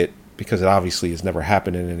like it, because it obviously has never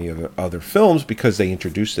happened in any other films because they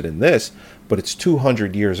introduced it in this, but it's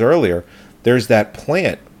 200 years earlier. There's that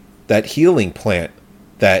plant, that healing plant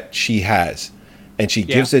that she has, and she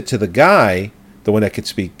gives it to the guy, the one that could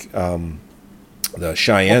speak the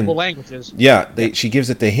Cheyenne multiple languages. Yeah, she gives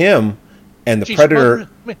it to him, and the predator.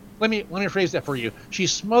 Let me phrase that for you. She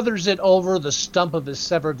smothers it over the stump of his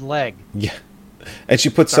severed leg. Yeah, and she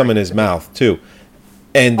puts some in his mouth too.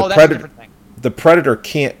 And the that's predator, a different thing. The predator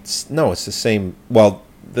can't. No, it's the same. Well,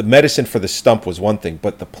 the medicine for the stump was one thing,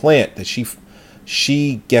 but the plant that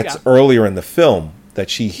she gets earlier in the film that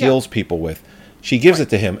she heals people with, she gives it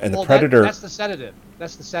to him, and the predator. That's the sedative.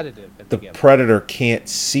 That's the sedative. The predator can't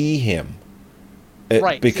see him.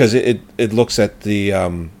 Because it looks at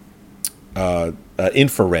the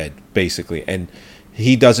infrared, basically, and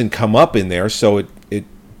he doesn't come up in there, so it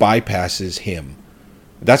bypasses him.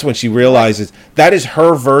 That's when she realizes that is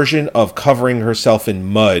her version of covering herself in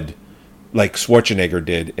mud, like Schwarzenegger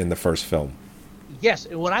did in the first film. Yes,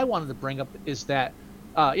 and what I wanted to bring up is that,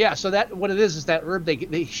 so that what it is that herb they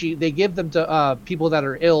give them to people that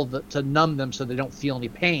are ill to numb them so they don't feel any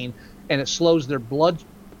pain, and it slows their blood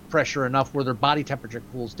pressure enough where their body temperature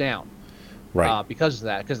cools down. Right. Because of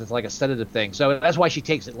that, because it's like a sedative thing. So that's why she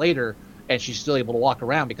takes it later, and she's still able to walk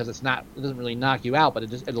around because it doesn't really knock you out, but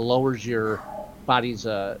it lowers your body's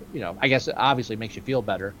I guess it obviously makes you feel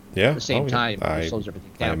better. Yeah. At the same time, it slows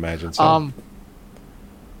everything down. I imagine so.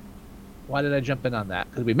 Why did I jump in on that?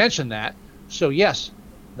 Because we mentioned that. So yes,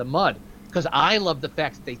 the mud. Because I love the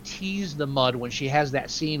fact that they tease the mud when she has that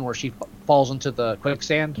scene where she falls into the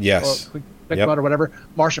quicksand. Yes. Mud or whatever.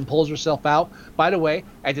 Martian pulls herself out. By the way,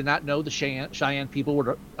 I did not know the Cheyenne people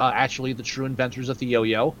were actually the true inventors of the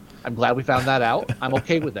yo-yo. I'm glad we found that out. I'm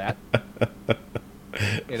okay with that.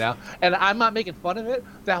 And I'm not making fun of it.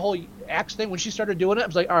 That whole axe thing, when she started doing it, I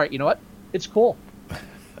was like, all right, you know what? It's cool.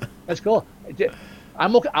 That's cool.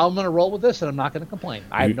 I'm okay. I'm going to roll with this, and I'm not going to complain.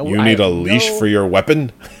 You need a leash for your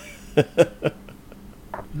weapon?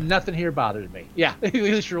 Nothing here bothers me. Yeah,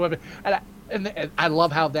 leash for your weapon. And I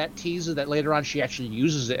love how that teases that later on she actually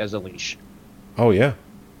uses it as a leash. Oh, yeah.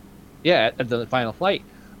 Yeah, at the final fight.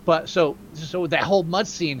 But so that whole mud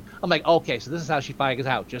scene, I'm like, okay, so this is how she finds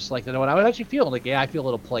out. Just like, what I was actually feeling. Like, yeah, I feel a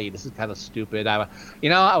little played. This is kind of stupid. I was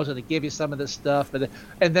going to give you some of this stuff.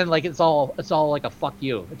 And then, like, it's all like a fuck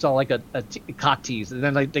you. It's all like a cock tease. And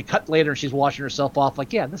then, like, they cut later and she's washing herself off.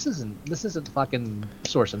 Like, yeah, this isn't fucking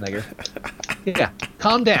Schwarzenegger. Yeah,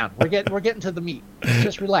 calm down. We're getting to the meat.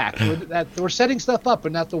 Just relax. We're setting stuff up,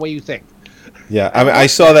 but not the way you think. Yeah, I mean, I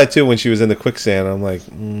saw that too when she was in the quicksand. I'm like,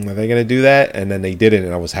 are they going to do that? And then they did it,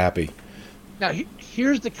 and I was happy. Now,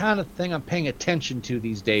 here's the kind of thing I'm paying attention to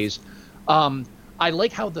these days. I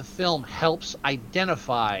like how the film helps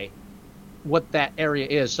identify what that area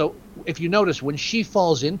is. So if you notice, when she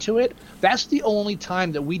falls into it, that's the only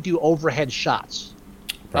time that we do overhead shots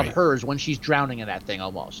of hers when she's drowning in that thing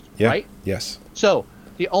almost. Yeah. Right? Yes. So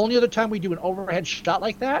the only other time we do an overhead shot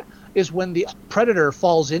like that is when the predator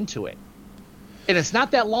falls into it. And it's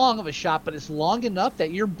not that long of a shot, but it's long enough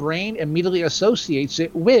that your brain immediately associates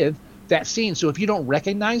it with that scene. So if you don't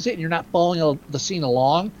recognize it and you're not following the scene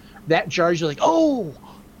along, that jars you like, oh,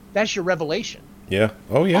 that's your revelation. Yeah.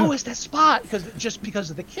 Oh, yeah. Oh, it's that spot because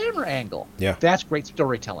of the camera angle. Yeah. That's great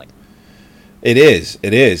storytelling. It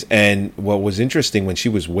is. And what was interesting when she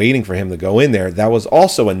was waiting for him to go in there, that was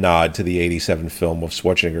also a nod to the 87 film of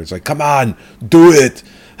Schwarzenegger. It's like, come on, do it.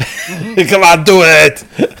 Come on, do it.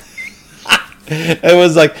 It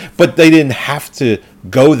was like, but they didn't have to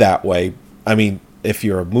go that way. I mean, if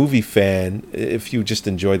you're a movie fan, if you just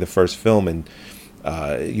enjoy the first film and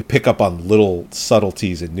you pick up on little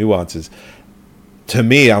subtleties and nuances, to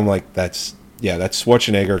me, I'm like, that's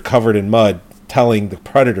Schwarzenegger covered in mud telling the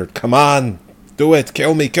predator, come on, do it,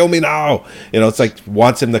 kill me now. It's like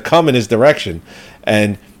wants him to come in his direction.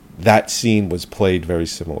 And that scene was played very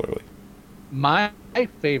similarly. My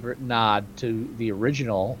favorite nod to the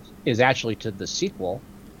original is actually to the sequel,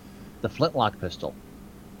 the flintlock pistol.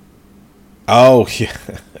 Oh, yeah.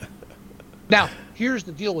 Now, here's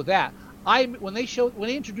the deal with that. When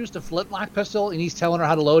they introduced the flintlock pistol and he's telling her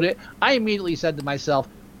how to load it, I immediately said to myself,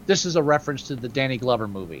 this is a reference to the Danny Glover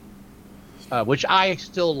movie, which I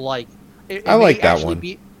still like. I like that one.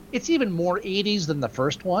 It's even more 80s than the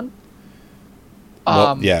first one.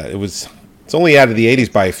 Well, yeah, it was It's only out of the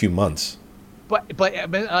 80s by a few months. But I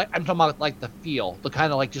mean, I'm talking about like the feel, the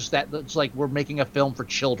kind of like just that. It's like we're making a film for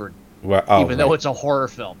children, Well, even though it's a horror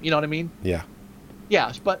film. You know what I mean? Yeah.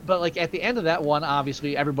 Yes, but like at the end of that one,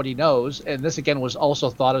 obviously everybody knows, and this again was also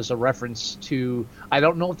thought as a reference to. I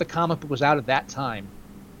don't know if the comic book was out at that time.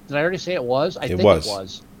 Did I already say it was? I think it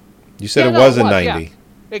was. You said it was in 90. Yeah.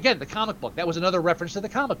 Again, the comic book. That was another reference to the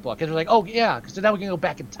comic book. And they're like, oh, yeah, because now we can go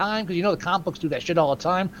back in time, because you know the comic books do that shit all the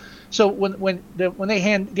time. So when they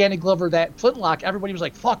hand Danny Glover that flintlock, everybody was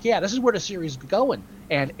like, fuck yeah, this is where the series is going.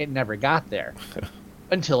 And it never got there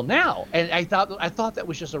until now. And I thought that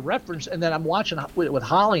was just a reference. And then I'm watching with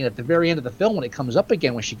Holly, and at the very end of the film, when it comes up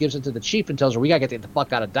again, when she gives it to the chief and tells her, we got to get the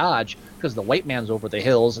fuck out of Dodge because the white man's over the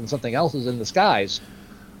hills and something else is in the skies.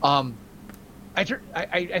 I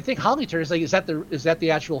think Holly turns like, is that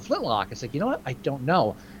the actual flintlock? It's like, you know what? I don't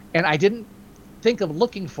know. And I didn't think of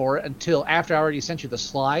looking for it until after I already sent you the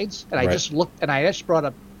slides. And I just looked, and I just brought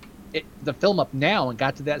up the film up now and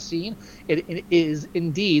got to that scene. It is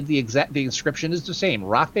indeed the inscription is the same.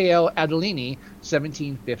 Raphael Adolini,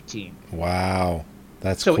 1715. Wow.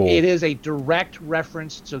 That's cool. So it is a direct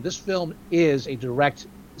reference. So this film is a direct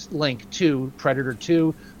link to Predator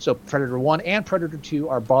 2. So Predator 1 and Predator 2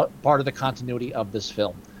 are part of the continuity of this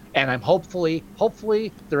film. And I'm hopefully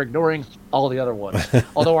they're ignoring all the other ones.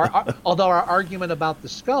 although our argument about the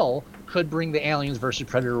skull could bring the Aliens versus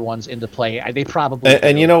Predator ones into play. They probably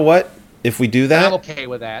and you know what? If we do that, I'm okay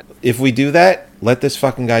with that. If we do that, let this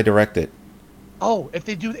fucking guy direct it. Oh, if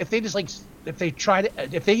they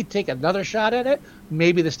take another shot at it,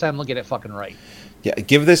 maybe this time they'll get it fucking right. Yeah,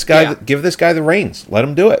 give this guy the reins. Let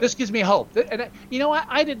him do it. This gives me hope. And you know what?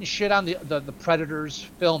 I didn't shit on the Predators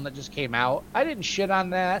film that just came out. I didn't shit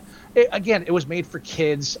on that. It was made for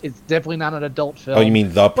kids. It's definitely not an adult film. Oh, you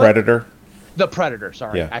mean The Predator? The Predator.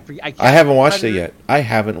 Sorry, yeah. I haven't watched it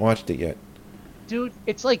yet. Dude,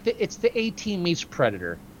 it's like it's the A-Team meets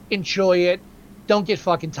Predator. Enjoy it. Don't get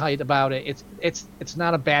fucking tight about it. It's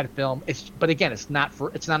not a bad film. But again, it's not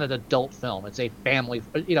an adult film. It's a family.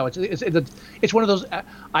 You know, it's one of those.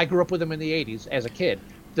 I grew up with them in the '80s as a kid.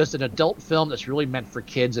 Just an adult film that's really meant for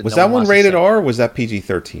kids. And was that one rated R or was that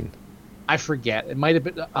PG-13? I forget. It might have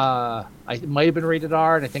been. It might have been rated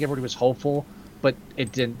R, and I think everybody was hopeful, but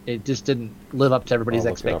it didn't. It just didn't live up to everybody's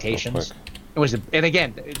expectations. It was, and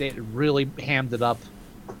again, they really hammed it up.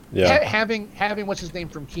 Yeah. Having what's his name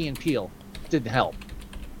from Key and Peele didn't help.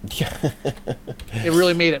 It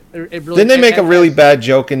really made it. Didn't they make a really bad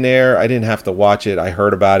joke in there? I didn't have to watch it. I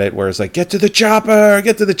heard about it where it's like, get to the chopper,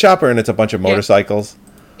 and it's a bunch of motorcycles.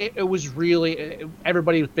 It was really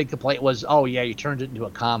everybody's big complaint was, oh yeah, you turned it into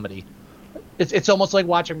a comedy. It's almost like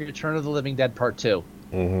watching Return of the Living Dead Part 2.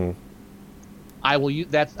 Mm-hmm. I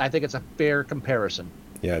think it's a fair comparison.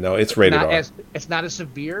 Yeah, no, it's rated R. It's not as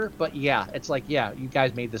severe, but yeah, it's like, yeah, you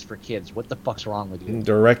guys made this for kids. What the fuck's wrong with you?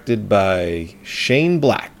 Directed by Shane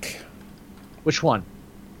Black. Which one?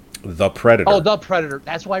 The Predator. Oh, The Predator.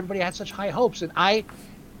 That's why everybody had such high hopes. And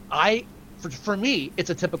for me,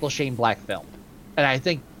 it's a typical Shane Black film. And I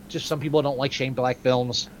think just some people don't like Shane Black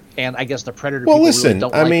films, and I guess The Predator. Well, people listen, really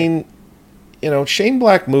don't like it. You know, Shane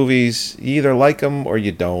Black movies, you either like them or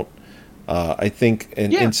you don't. I think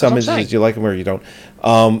in some instances you like them or you don't.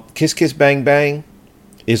 Kiss Kiss Bang Bang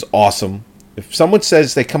is awesome. If someone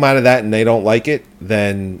says they come out of that and they don't like it,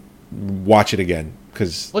 then watch it again.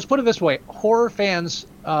 Because let's put it this way: horror fans,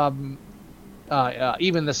 even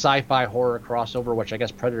the sci-fi horror crossover, which I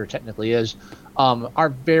guess Predator technically is, are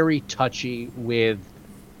very touchy with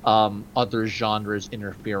other genres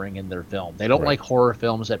interfering in their film. They don't like horror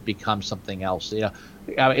films that become something else. You know,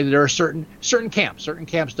 there are certain camps. Certain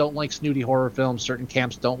camps don't like snooty horror films. Certain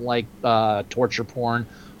camps don't like torture porn.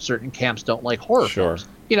 Certain camps don't like horror films.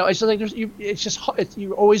 You know, it's just like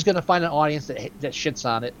you're always going to find an audience that shits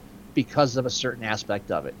on it because of a certain aspect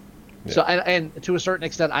of it. Yeah. So and to a certain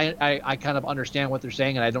extent, I kind of understand what they're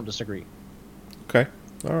saying, and I don't disagree. Okay,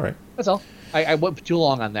 all right. That's all. I went too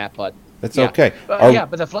long on that, but that's okay. But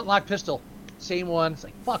the flintlock pistol, same one. It's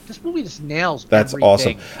like, fuck, this movie just nails everything.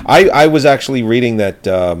 Awesome. I was actually reading that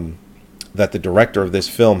that the director of this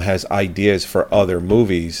film has ideas for other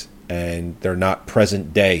movies, and they're not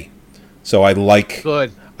present day. So I like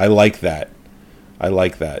that. I like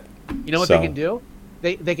that. You know what they can do?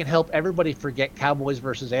 They can help everybody forget Cowboys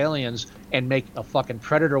versus Aliens and make a fucking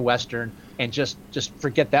Predator Western and just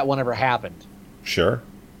forget that one ever happened. Sure.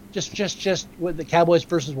 Just with the Cowboys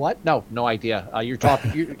versus what? No idea. You're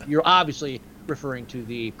talking. You're obviously referring to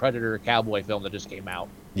the Predator Cowboy film that just came out.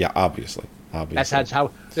 Yeah, obviously. That's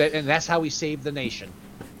how we saved the nation.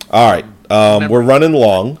 All right, we're running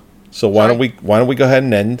long, so why don't we go ahead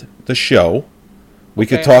and end the show We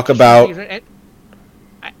could Okay, talk about.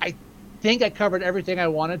 I think I covered everything I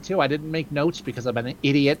wanted to. I didn't make notes because I'm an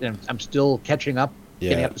idiot and I'm still catching up,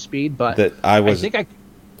 getting Yeah, up to speed. But that I think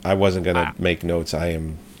I wasn't gonna make notes. I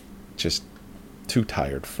am just too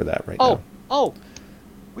tired for that right now. Oh,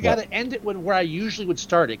 we got What? to end it where I usually would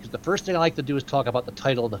start it, because the first thing I like to do is talk about the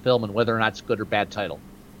title of the film and whether or not it's good or bad title.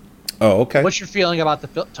 Oh, okay. What's your feeling about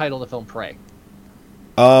the title of the film, Prey?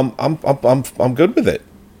 I'm good with it.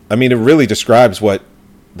 I mean, it really describes what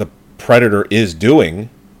the predator is doing.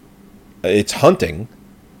 It's hunting,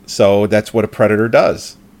 so that's what a predator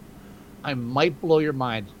does. I might blow your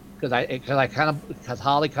mind because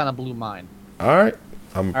Holly kind of blew mine. All right,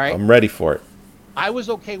 All right. I'm ready for it. I was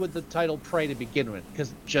okay with the title Prey to begin with,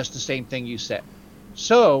 because just the same thing you said.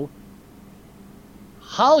 So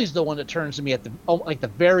Holly's the one that turns to me at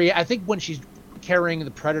the very, I think when she's carrying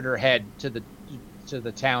the predator head to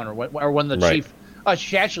the town, or when the Right. chief.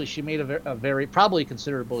 She made a very probably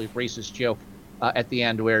considerably racist joke at the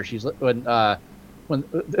end, where she's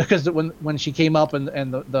when she came up and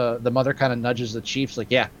the mother kind of nudges the chief's like,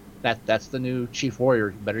 yeah, that's the new chief warrior,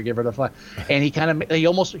 you better give her the flag. And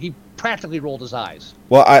he practically rolled his eyes.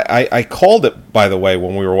 Well, I called it, by the way,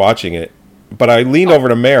 when we were watching it, but I leaned over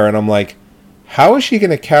to Mare and I'm like, how is she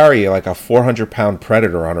going to carry like a 400-pound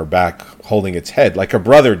predator on her back holding its head like her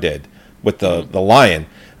brother did with the lion?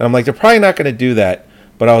 And I'm like, they're probably not going to do that.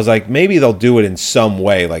 But I was like, maybe they'll do it in some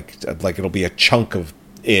way, like it'll be a chunk of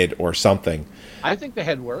it or something. I think the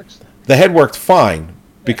head works. The head worked fine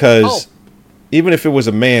because Oh. even if it was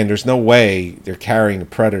a man, there's no way they're carrying a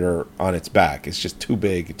predator on its back. It's just too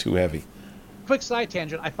big and too heavy. Quick side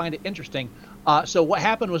tangent. I find it interesting. So what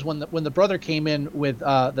happened was when the brother came in with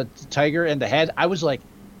the tiger and the head, I was like,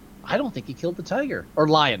 I don't think he killed the tiger or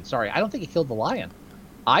lion. Sorry, I don't think he killed the lion.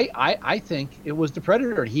 I think it was the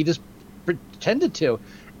predator. He just pretended to.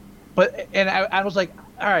 But I was like,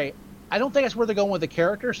 all right, I don't think that's where they're going with the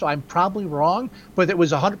character, so I'm probably wrong. But it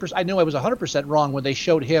was 100%. I knew I was 100% wrong when they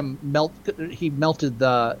showed him he melted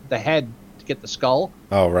the head to get the skull.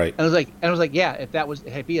 Oh, right. And I was like, yeah,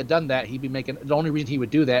 if he had done that, he'd be making, the only reason he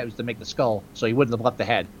would do that was to make the skull, so he wouldn't have left the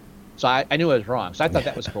head. So I knew I was wrong. So I thought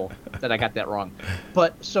that was cool that I got that wrong.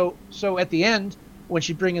 But so at the end, when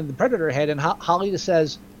she bring in the predator head, and Holly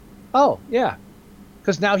says, "Oh yeah,"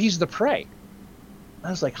 because now he's the prey. I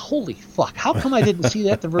was like, holy fuck, how come I didn't see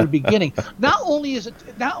that at the very beginning? Not only is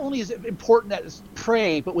it important that it's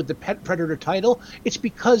Prey, but with the Predator title, it's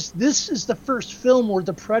because this is the first film where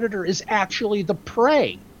the Predator is actually the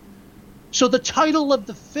prey. So the title of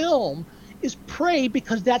the film is Prey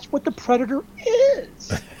because that's what the Predator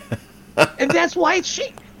is. And that's why it's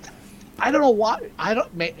I don't know why.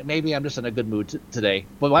 Maybe I'm just in a good mood today.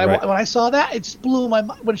 But when I saw that, it just blew my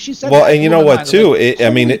mind. When she said, well, that, and you know what too?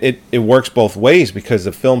 It works both ways because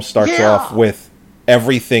the film starts off with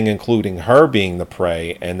everything, including her being the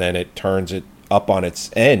prey, and then it turns it up on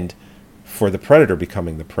its end for the predator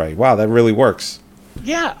becoming the prey. Wow, that really works.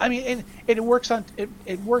 Yeah, I mean, and it works on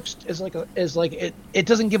it works as it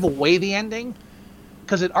doesn't give away the ending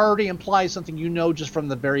because it already implies something just from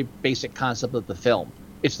the very basic concept of the film.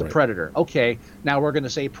 It's the predator. Okay, now we're going to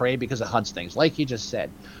say prey because it hunts things, like you just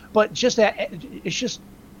said. But it's just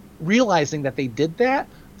realizing that they did that.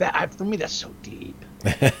 For me, that's so deep.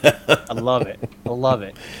 I love it. I love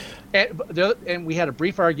it. And we had a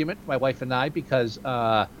brief argument, my wife and I, because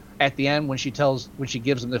at the end when she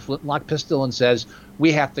gives him the flintlock pistol and says,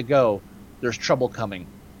 "We have to go. There's trouble coming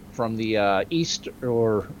from the east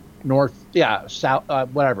or north,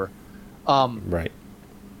 south, whatever." Right.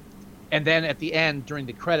 And then at the end, during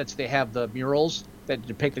the credits, they have the murals that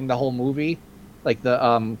depicting the whole movie, like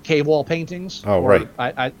the cave wall paintings. Oh, right.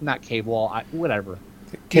 Not cave wall, whatever.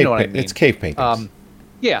 Cave you know what I mean? It's cave paintings.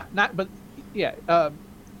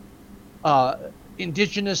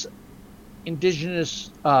 Indigenous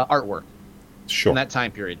artwork. Sure. From that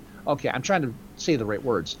time period. Okay, I'm trying to say the right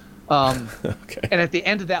words. Okay. And at the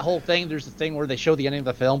end of that whole thing, there's the thing where they show the ending of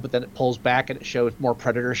the film, but then it pulls back and it shows more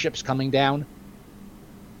predator ships coming down.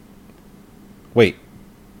 Wait,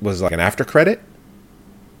 was it like an after credit?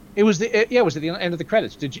 It was at the end of the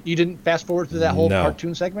credits. You didn't fast forward through that whole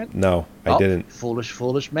cartoon segment? No, I didn't.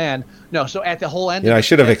 Foolish man. No, so at the whole end. I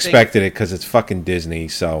should have expected it because it's fucking Disney.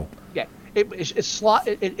 So yeah,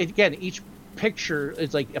 again, each picture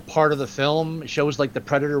is like a part of the film. It shows like the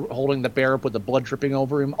predator holding the bear up with the blood dripping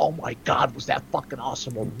over him. Oh my God, was that fucking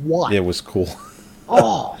awesome or what? It was cool.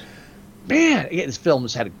 Oh. Man, this film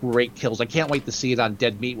has had great kills. I can't wait to see it on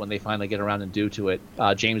Dead Meat when they finally get around and do to it.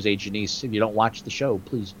 James A. Janice, if you don't watch the show,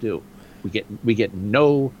 please do. We get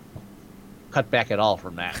no cut back at all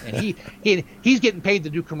from that. And he's getting paid to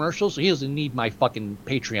do commercials, so he doesn't need my fucking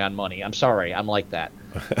Patreon money. I'm sorry, I'm like that.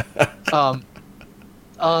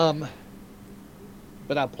 But I'll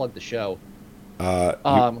plug the show.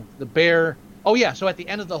 The bear. Oh yeah, so at the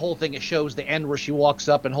end of the whole thing, it shows the end where she walks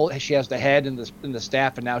up and she has the head and the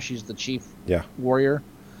staff, and now she's the chief warrior.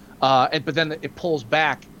 But then it pulls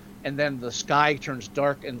back, and then the sky turns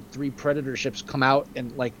dark, and 3 predator ships come out,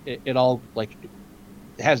 and like it all like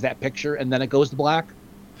has that picture, and then it goes to black.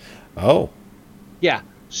 Oh. Yeah.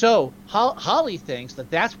 So Holly thinks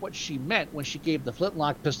that that's what she meant when she gave the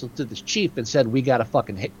flintlock pistol to this chief and said, "We got to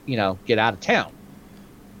fucking get out of town."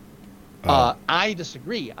 I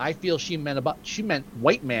disagree. I feel she meant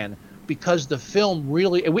white man, because the film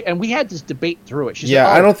really, and we had this debate through it. She said,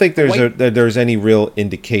 I don't think there's any real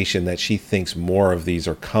indication that she thinks more of these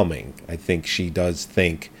are coming. I think she does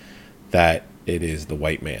think that it is the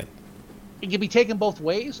white man. It can be taken both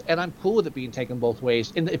ways, and I'm cool with it being taken both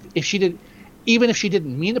ways. And if she did, even if she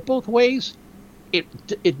didn't mean it both ways,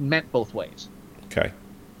 it meant both ways. Okay.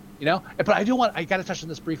 But I got to touch on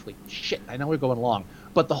this briefly. Shit, I know we're going long,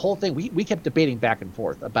 but the whole thing, we kept debating back and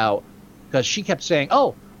forth about, because she kept saying,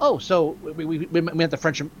 so we met the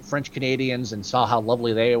French Canadians and saw how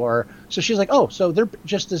lovely they were. So she's like, so they're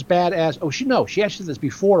just as bad as, she actually did this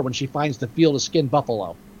before when she finds the field of skinned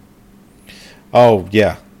buffalo. Oh,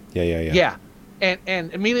 yeah. Yeah. Yeah.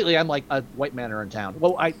 And immediately I'm like, white men are in town.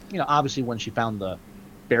 Well, obviously when she found the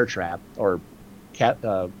bear trap or cat,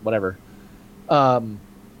 whatever.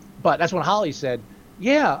 But that's when Holly said,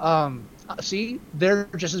 see, they're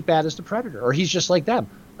just as bad as the Predator, or he's just like them.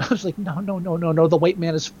 I was like, no. The white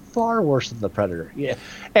man is far worse than the Predator. Yeah.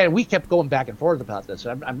 And we kept going back and forth about this.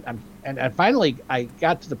 And finally I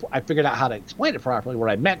got to I figured out how to explain it properly.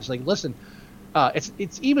 What I meant is like, listen,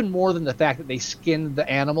 it's even more than the fact that they skinned the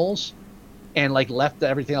animals and like left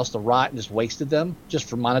everything else to rot and just wasted them just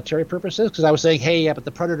for monetary purposes. Because I was saying, hey, but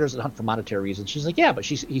the Predator doesn't hunt for monetary reasons. She's like, yeah, but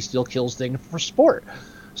he still kills things for sport.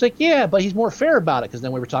 It's like, yeah, but he's more fair about it, because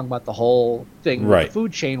then we were talking about the whole thing with the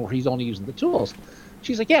food chain where he's only using the tools.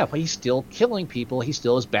 She's like, yeah, but he's still killing people. He's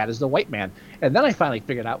still as bad as the white man. And then I finally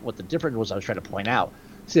figured out what the difference was I was trying to point out.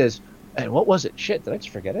 It says, and what was it? Shit, did I just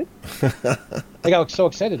forget it? I got so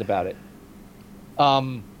excited about it.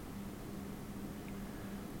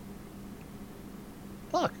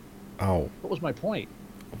 Fuck. Oh. What was my point?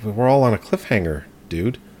 We're all on a cliffhanger,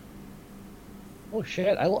 dude. Oh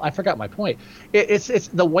shit! I forgot my point. It's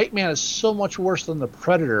the white man is so much worse than the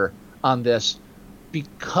Predator on this,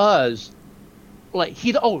 because, like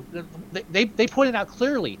they pointed out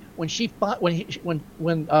clearly when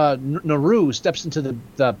Naru steps into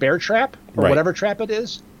the bear trap or whatever trap it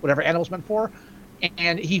is, whatever animal's meant for,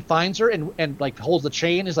 and he finds her and like holds the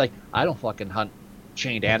chain, is like, I don't fucking hunt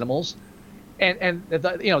chained animals, and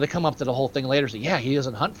they come up to the whole thing later. So yeah, he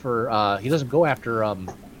doesn't hunt for he doesn't go after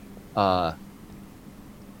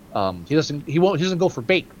he doesn't go for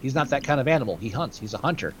bait. He's not that kind of animal. He hunts. He's a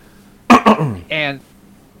hunter. and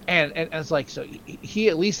it's like, so he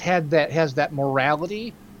at least has that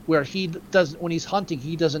morality where he does, when he's hunting,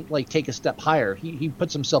 he doesn't like take a step higher. He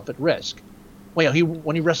puts himself at risk. Well,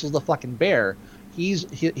 when he wrestles the fucking bear, he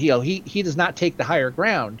does not take the higher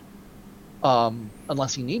ground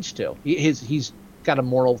unless he needs to. He's got a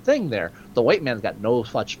moral thing there. The white man's got no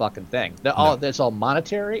such fucking thing. It's all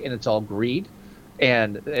monetary, and it's all greed.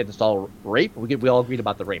 And it's all rape. We all agreed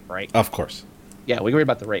about the rape, right? Of course. Yeah, we agree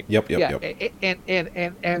about the rape. Yep.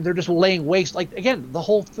 And they're just laying waste. Like, again, the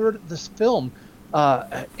whole third of this film,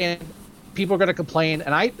 and people are going to complain,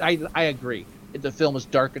 and I agree. The film is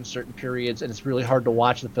dark in certain periods, and it's really hard to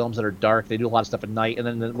watch the films that are dark. They do a lot of stuff at night, and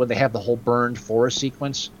then when they have the whole burned forest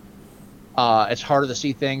sequence, it's harder to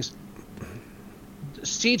see things.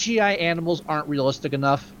 CGI animals aren't realistic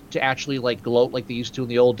enough to actually like gloat like they used to in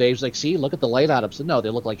the old days. Like, see, look at the light on them. So no, they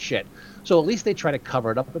look like shit. So at least they try to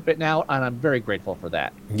cover it up a bit now, and I'm very grateful for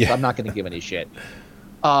that. Yeah. So I'm not going to give any shit.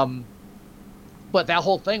 But that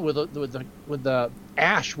whole thing with the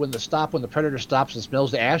ash, when the Predator stops and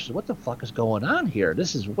smells the ash, what the fuck is going on here?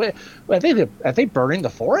 This is are they burning the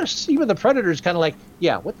forests? Even the Predator's kind of like,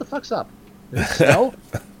 yeah, what the fuck's up? Is it snow?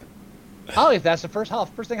 Holly, that's the first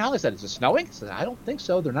thing Holly said. Is it snowing? I said, I don't think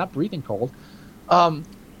so. They're not breathing cold.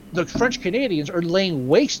 The French Canadians are laying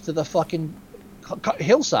waste to the fucking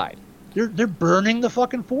hillside. They're burning the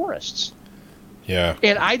fucking forests. Yeah.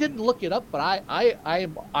 And I didn't look it up, but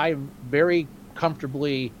I'm very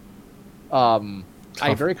comfortably I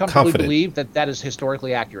very comfortably believe that is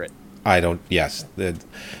historically accurate. I don't. Yes. And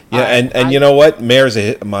you know what? Mare's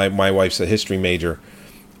my wife's a history major.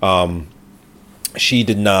 She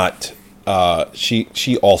did not.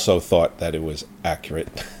 She also thought that it was accurate.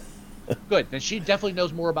 Good. And she definitely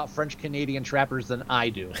knows more about French Canadian trappers than I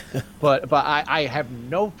do. But I have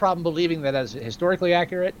no problem believing that as historically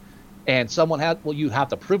accurate. And someone you have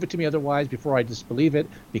to prove it to me otherwise before I disbelieve it,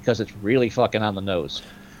 because it's really fucking on the nose.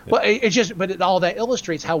 But all that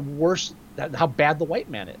illustrates how bad the white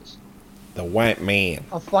man is. The white man.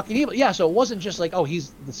 A fucking evil. Yeah, so it wasn't just like, oh,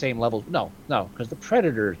 he's the same level. No, because the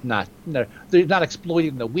predator they're not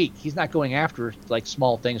exploiting the weak. He's not going after like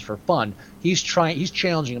small things for fun. He's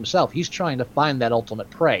challenging himself. He's trying to find that ultimate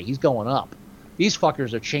prey. He's going up. These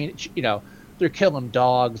fuckers are they're killing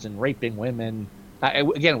dogs and raping women.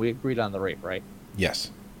 Again, we agreed on the rape, right? Yes.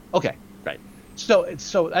 Okay, right.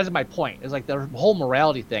 So that's my point. It's like the whole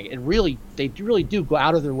morality thing. They really do go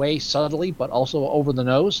out of their way subtly, but also on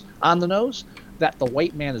the nose, that the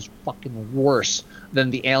white man is fucking worse than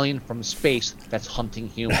the alien from space that's hunting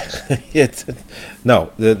humans.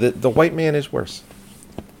 The white man is worse.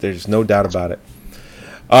 There's no doubt about it.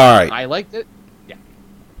 All right. I liked it. Yeah.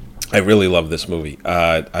 I really love this movie.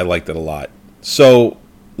 I liked it a lot. So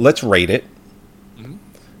let's rate it.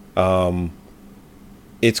 Mm-hmm.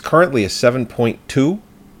 It's currently a 7.2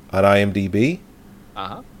 on IMDb,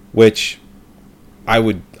 which I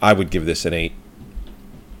would give this an 8.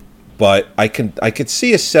 But I could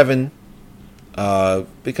see a 7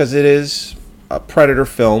 because it is a Predator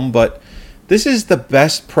film. But this is the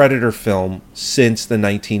best Predator film since the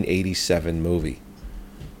 1987 movie.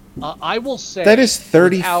 I will say that is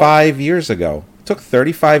 35 years ago. It took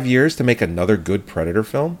 35 years to make another good Predator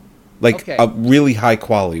film, a really high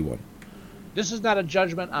quality one. This is not a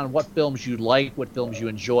judgment on what films you like, what films you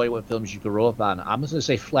enjoy, what films you grew up on. I'm just going to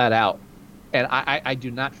say flat out, and I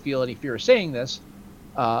do not feel any fear of saying this.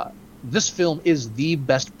 This film is the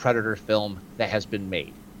best Predator film that has been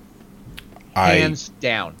made. Hands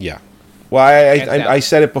down. Yeah. Well, I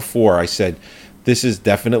said it before. I said this is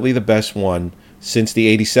definitely the best one since the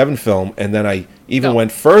 87 film, and then I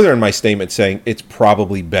went further in my statement saying it's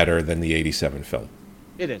probably better than the 87 film.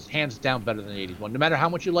 It is hands down better than the 80s one. No matter how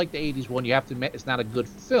much you like the 80s one, you have to admit it's not a good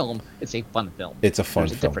film. It's a fun film. It's a fun film.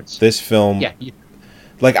 There's a difference. This film,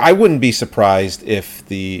 I wouldn't be surprised if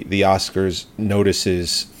the Oscars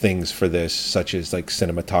notices things for this, such as like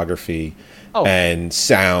cinematography and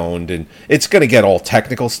sound, and it's going to get all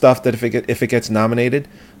technical stuff that if it gets nominated.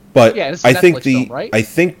 But I think film, right? I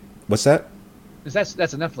think what's that? That's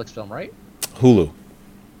a Netflix film, right? Hulu.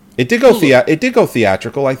 It did go it did go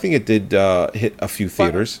theatrical. I think it did hit a few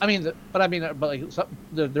theaters.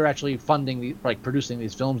 They're actually funding producing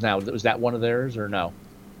these films now. Was that one of theirs or no?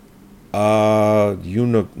 No,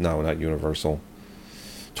 not Universal.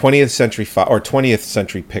 20th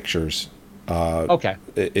Century Pictures.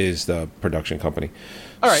 Is the production company.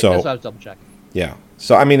 All right, that's what I was double checking. Yeah,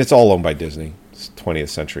 so it's all owned by Disney. 20th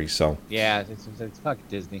Century, so yeah, it's fucking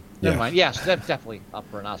Disney. Never mind. Yeah, so that's definitely up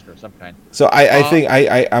for an Oscar of some kind. So I think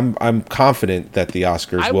I'm confident that the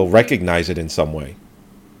Oscars will recognize it in some way.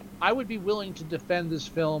 I would be willing to defend this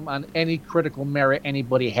film on any critical merit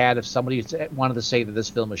anybody had if somebody wanted to say that this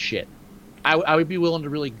film is shit. I would be willing to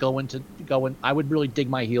really go in. I would really dig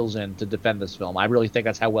my heels in to defend this film. I really think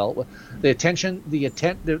that's how well their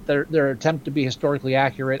attempt to be historically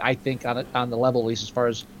accurate. I think on the level, at least as far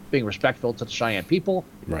as being respectful to the Cheyenne people,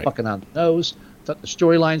 fucking on the nose. The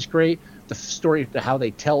storyline's great. The story, how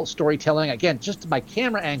they tell storytelling, again, just my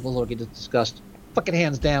camera angles will get discussed. Fucking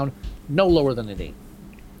hands down, no lower than an 8.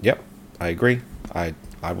 Yep, I agree. I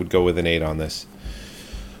would go with an 8 on this.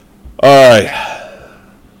 All right,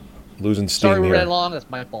 losing steam here. Sorry we ran long. That's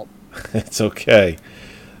my fault. It's okay.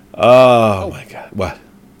 Oh my God! What?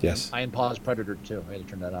 Yes. I paused Predator 2. I had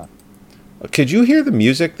to turn that off. Could you hear the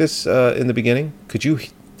music in the beginning? Could you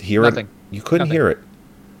hear Nothing. It? You couldn't hear it.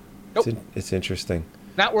 Nope. It's interesting.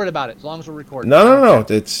 Not worried about it as long as we're recording. No.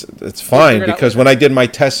 It's fine because when I did my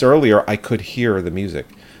tests earlier, I could hear the music.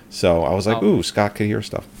 So I was like, ooh, Scott could hear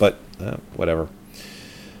stuff. But whatever.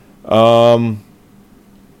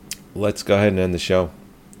 Let's go ahead and end the show.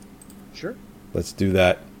 Sure. Let's do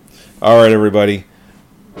that. All right, everybody.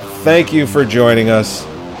 Thank you for joining us.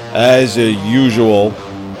 As usual,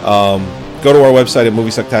 go to our website at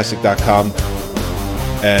moviesucktastic.com.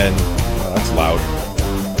 And that's loud.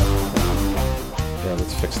 Yeah,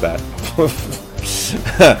 let's fix that.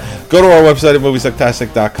 Go to our website at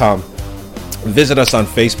moviesucktastic.com. Visit us on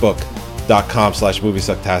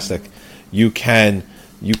facebook.com/moviesucktastic. You can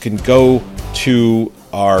go to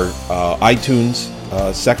our iTunes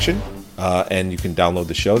section and you can download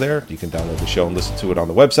the show there. You can download the show and listen to it on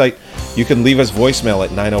the website. You can leave us voicemail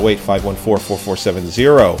at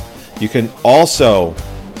 908-514-4470. You can also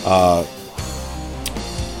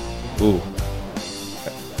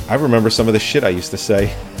I remember some of the shit I used to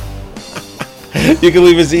say. You can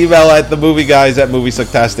leave us email at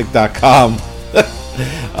themovieguys@moviesucktastic.com.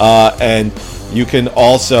 And you can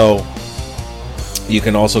also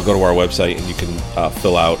go to our website and you can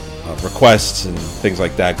fill out requests and things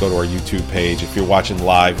like that. Go to our YouTube page. If you're watching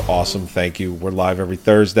live, awesome, thank you. We're live every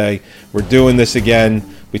Thursday. We're doing this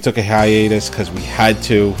again. We took a hiatus because we had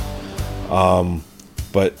to.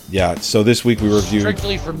 But yeah, so this week we reviewed...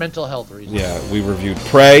 Strictly for mental health reasons. Yeah, we reviewed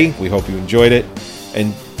Prey. We hope you enjoyed it.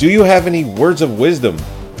 And do you have any words of wisdom,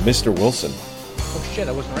 Mr. Wilson? Oh shit,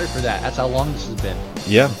 I wasn't ready for that. That's how long this has been.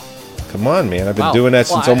 Yeah. Come on, man. I've been doing that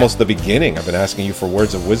since almost the beginning. I've been asking you for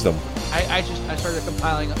words of wisdom. I started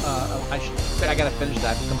compiling. I got to finish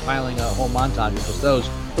that. Compiling a whole montage of just those.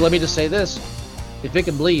 But let me just say this: if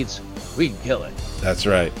Vicken bleeds, we can kill it. That's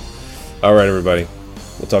right. All right, everybody.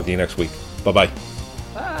 We'll talk to you next week. Bye bye.